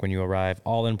expect when you arrive.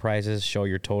 All-in prices show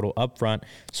your total up front,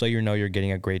 so you know you're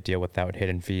getting a great deal without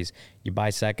hidden fees. You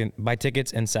buy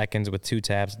tickets in seconds with 2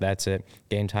 taps. That's it.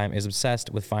 Game Time is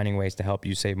obsessed with finding ways to help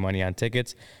you save money on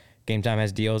tickets. Game Time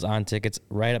has deals on tickets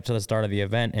right up to the start of the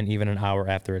event and even an hour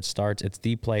after it starts. It's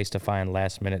the place to find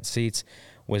last-minute seats.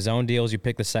 With zone deals, you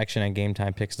pick the section and Game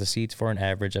Time picks the seats for an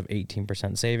average of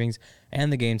 18% savings,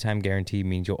 and the Game Time guarantee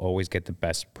means you'll always get the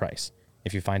best price.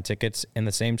 If you find tickets in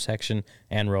the same section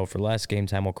and row for less, Game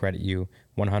Time will credit you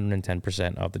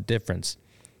 110% of the difference.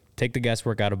 Take the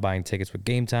guesswork out of buying tickets with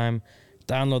Game Time.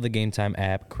 Download the Game Time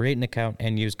app, create an account,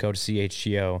 and use code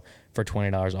CHGO for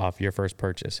 $20 off your first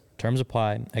purchase. Terms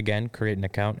apply. Again, create an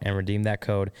account and redeem that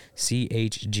code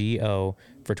CHGO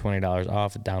for $20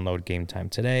 off. Download Game Time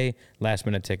today. Last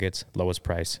minute tickets, lowest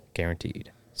price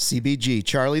guaranteed. CBG,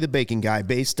 Charlie the Bacon Guy,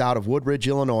 based out of Woodridge,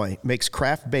 Illinois, makes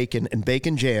craft bacon and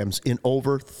bacon jams in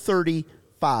over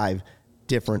 35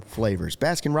 different flavors.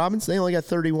 Baskin-Robbins, they only got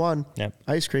 31. Yep.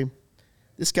 Ice cream.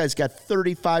 This guy's got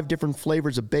 35 different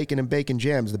flavors of bacon and bacon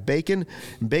jams. The bacon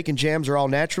and bacon jams are all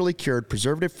naturally cured,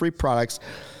 preservative-free products.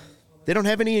 They don't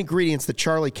have any ingredients that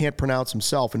Charlie can't pronounce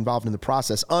himself involved in the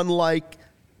process, unlike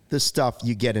the stuff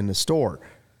you get in the store.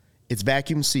 It's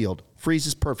vacuum sealed,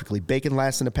 freezes perfectly. Bacon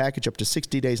lasts in a package up to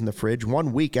 60 days in the fridge,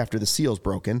 1 week after the seal's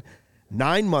broken,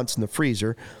 9 months in the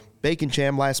freezer. Bacon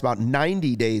jam lasts about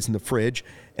 90 days in the fridge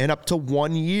and up to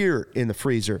 1 year in the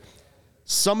freezer.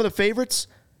 Some of the favorites...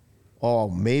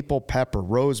 maple pepper,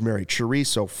 rosemary,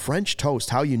 chorizo, French toast.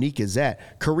 How unique is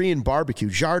that? Korean barbecue,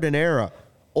 jardinera,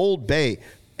 Old Bay,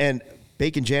 and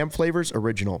bacon jam flavors,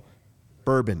 original.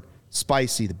 Bourbon,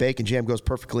 spicy. The bacon jam goes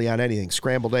perfectly on anything.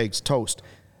 Scrambled eggs, toast,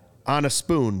 on a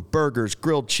spoon, burgers,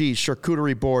 grilled cheese,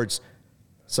 charcuterie boards.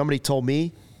 Somebody told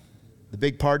me the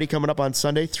big party coming up on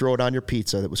Sunday, throw it on your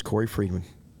pizza. That was Corey Friedman.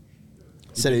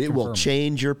 Said it will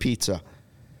change your pizza.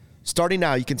 Starting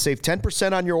now, you can save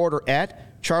 10% on your order at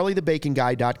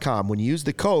charliethebaconguy.com when you use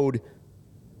the code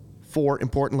for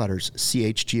important letters,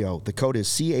 CHGO. The code is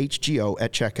CHGO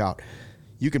at checkout.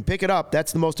 You can pick it up.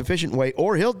 That's the most efficient way,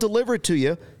 or he'll deliver it to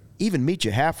you, even meet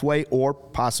you halfway, or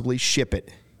possibly ship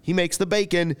it. He makes the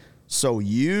bacon so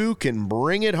you can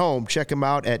bring it home. Check him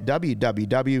out at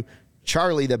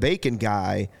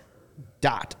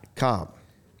www.charliethebaconguy.com.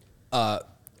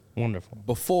 Wonderful.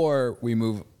 Before we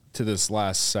move to this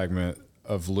last segment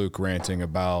of Luke ranting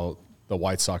about the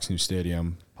White Sox new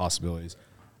stadium possibilities,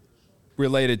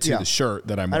 related to the shirt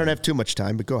that I'm wearing. I don't have too much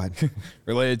time, but go ahead.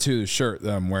 Related to the shirt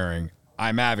that I'm wearing,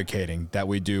 I'm advocating that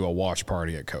we do a watch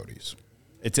party at Cody's.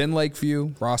 It's in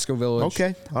Lakeview, Roscoe Village.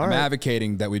 Okay, all right. I'm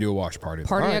advocating that we do a watch party.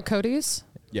 Party All right. at Cody's?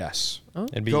 Yes. Oh.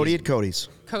 Cody at Cody's.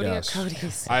 Cody Yes. at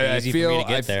Cody's. I Easy for me feel to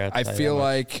get there, I feel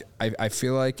like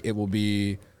it will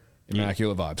be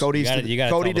immaculate vibes. Cody's You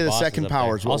gotta Cody tell to the bosses second up there.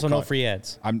 powers. we'll Also, call no it. free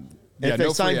ads. If they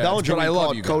no sign free ads, Bellinger, but I we love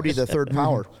call you it Cody guys. the third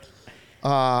power.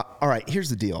 All right, here's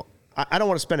the deal. I don't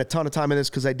want to spend a ton of time on this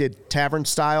because I did tavern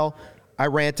style. I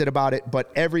ranted about it,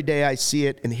 but every day I see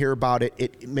it and hear about it,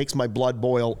 it makes my blood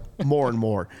boil more and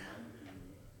more.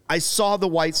 I saw the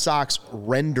White Sox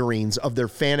renderings of their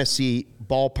fantasy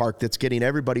ballpark that's getting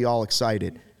everybody all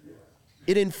excited.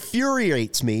 It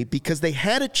infuriates me because they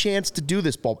had a chance to do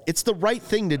this ball. It's the right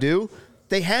thing to do.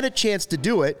 They had a chance to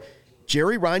do it.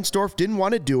 Jerry Reinsdorf didn't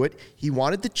want to do it. He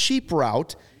wanted the cheap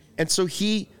route, and so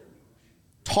he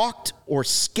talked or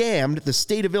scammed the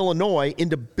state of Illinois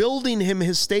into building him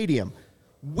his stadium.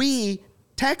 We,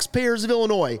 taxpayers of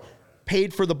Illinois,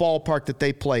 paid for the ballpark that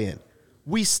they play in.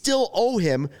 We still owe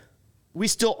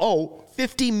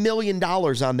 $50 million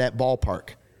on that ballpark.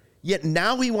 Yet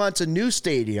now he wants a new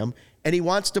stadium, and he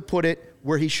wants to put it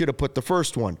where he should have put the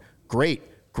first one. Great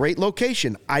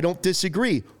location. I don't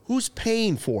disagree. Who's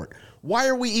paying for it? Why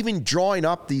are we even drawing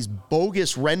up these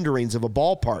bogus renderings of a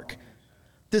ballpark?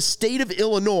 The state of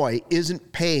Illinois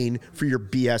isn't paying for your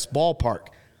BS ballpark.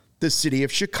 The city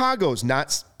of Chicago's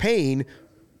not paying.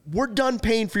 We're done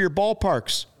paying for your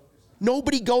ballparks.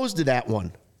 Nobody goes to that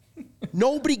one.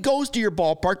 Nobody goes to your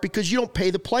ballpark because you don't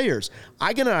pay the players.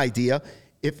 I get an idea.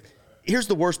 Here's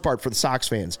the worst part for the Sox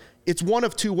fans. It's one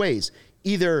of two ways.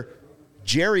 Either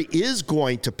Jerry is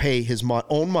going to pay his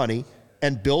own money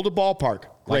and build a ballpark.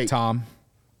 Great. Like Tom.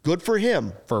 Good for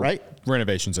him, right?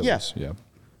 Renovations at least. Yeah.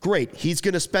 Great. He's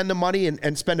going to spend the money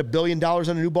and spend $1 billion on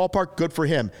a new ballpark. Good for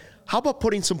him. How about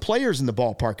putting some players in the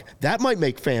ballpark? That might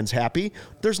make fans happy.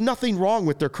 There's nothing wrong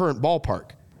with their current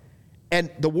ballpark. And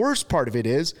the worst part of it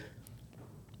is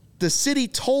the city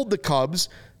told the Cubs,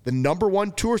 the number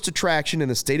one tourist attraction in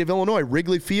the state of Illinois,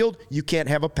 Wrigley Field, you can't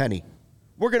have a penny.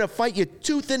 We're going to fight you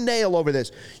tooth and nail over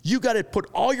this. You got to put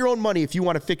all your own money if you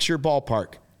want to fix your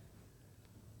ballpark.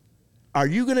 Are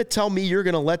you going to tell me you're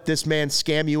going to let this man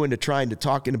scam you into trying to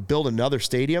talk and build another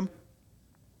stadium?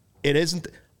 It isn't.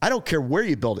 I don't care where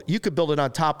you build it. You could build it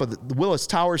on top of the Willis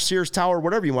Tower, Sears Tower,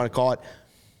 whatever you want to call it.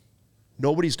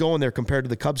 Nobody's going there compared to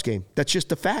the Cubs game. That's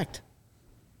just a fact.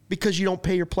 Because you don't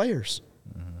pay your players.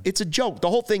 Mm-hmm. It's a joke. The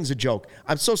whole thing's a joke.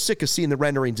 I'm so sick of seeing the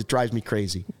renderings. It drives me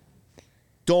crazy.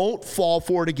 Don't fall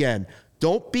for it again.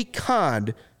 Don't be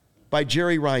conned by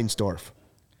Jerry Reinsdorf.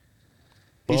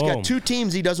 Boom. He's got two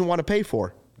teams he doesn't want to pay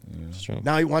for. Yeah.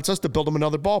 Now he wants us to build him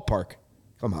another ballpark.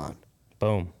 Come on.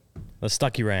 Boom. The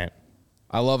Stucky rant.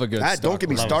 I love a good Don't get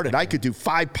me started. I could do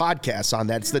 5 podcasts on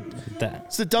that.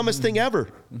 It's the dumbest thing ever.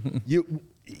 You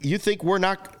think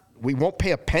we won't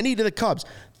pay a penny to the Cubs?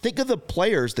 Think of the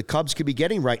players the Cubs could be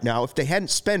getting right now if they hadn't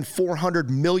spent $400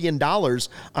 million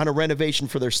on a renovation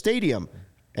for their stadium.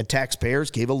 And taxpayers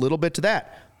gave a little bit to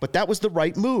that. But that was the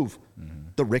right move. Mm-hmm.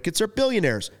 The Ricketts are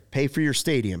billionaires. Pay for your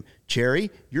stadium.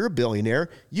 Jerry, you're a billionaire.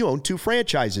 You own 2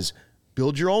 franchises.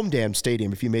 Build your own damn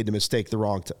stadium if you made the mistake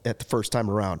at the first time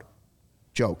around.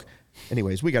 Joke.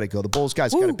 Anyways, we got to go. The Bulls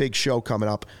guys got a big show coming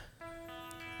up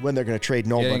when they're going to trade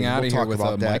nobody. Getting out we'll of talk here with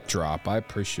about a that. mic drop. I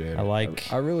appreciate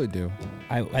it. I really do.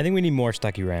 I think we need more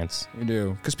Stucky rants. We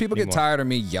do. Because people get tired of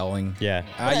me yelling. Yeah.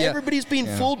 Everybody's being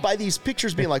fooled by these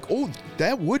pictures being like, oh,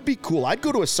 that would be cool. I'd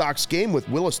go to a Sox game with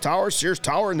Willis Tower, Sears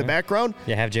Tower in the background.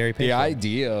 Yeah, have Jerry pay the for it.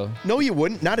 idea. No, you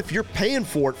wouldn't. Not if you're paying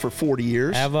for it for 40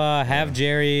 years. Have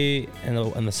Jerry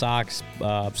and the Sox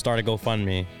start a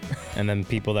GoFundMe, and then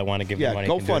people that want to give them money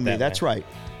can do it GoFundMe. that That's way. right.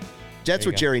 That's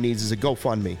what Jerry needs is a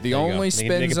GoFundMe. The only spin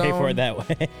they zone. can pay for it that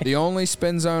way. The only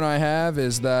spin zone I have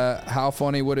is that how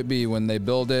funny would it be when they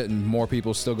build it and more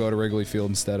people still go to Wrigley Field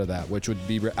instead of that, which would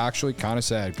be actually kind of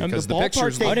sad because the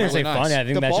pictures look I didn't say really nice. funny. I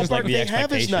think The that's just like ballpark the they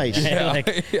have is expectation. nice.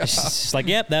 It's just like,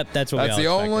 yep, that's what we all That's the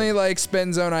expected. only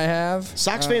spin zone I have.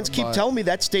 Sox fans keep telling me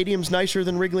that stadium's nicer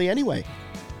than Wrigley anyway.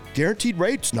 Guaranteed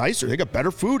rates, nicer. They got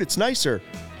better food. It's nicer.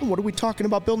 Well, what are we talking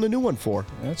about building a new one for?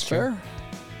 That's fair.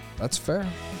 That's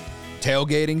fair.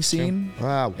 Tailgating scene.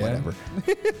 Whatever.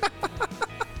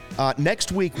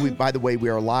 Next week, by the way, we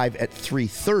are live at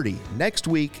 3:30. Next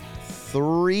week,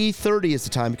 3:30 is the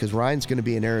time because Ryan's going to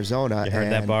be in Arizona. You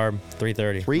heard that, Barb?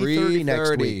 3:30. 3:30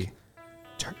 next week.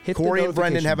 Corey and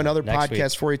Brendan have another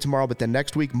podcast for you tomorrow, but then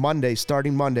next week,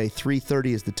 starting Monday,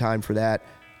 3:30 is the time for that.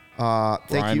 Thank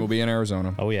Ryan you will be in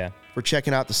Arizona. Oh, yeah. for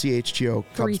checking out the CHGO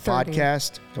Cubs 3:30.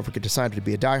 podcast. Don't forget to sign up to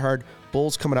be a diehard.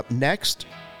 Bulls coming up next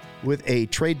with a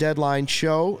trade deadline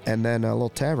show and then a little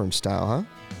tavern style, huh?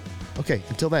 Okay,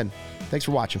 until then, thanks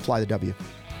for watching. Fly the W.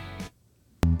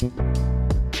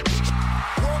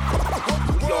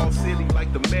 We all silly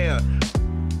like the mayor.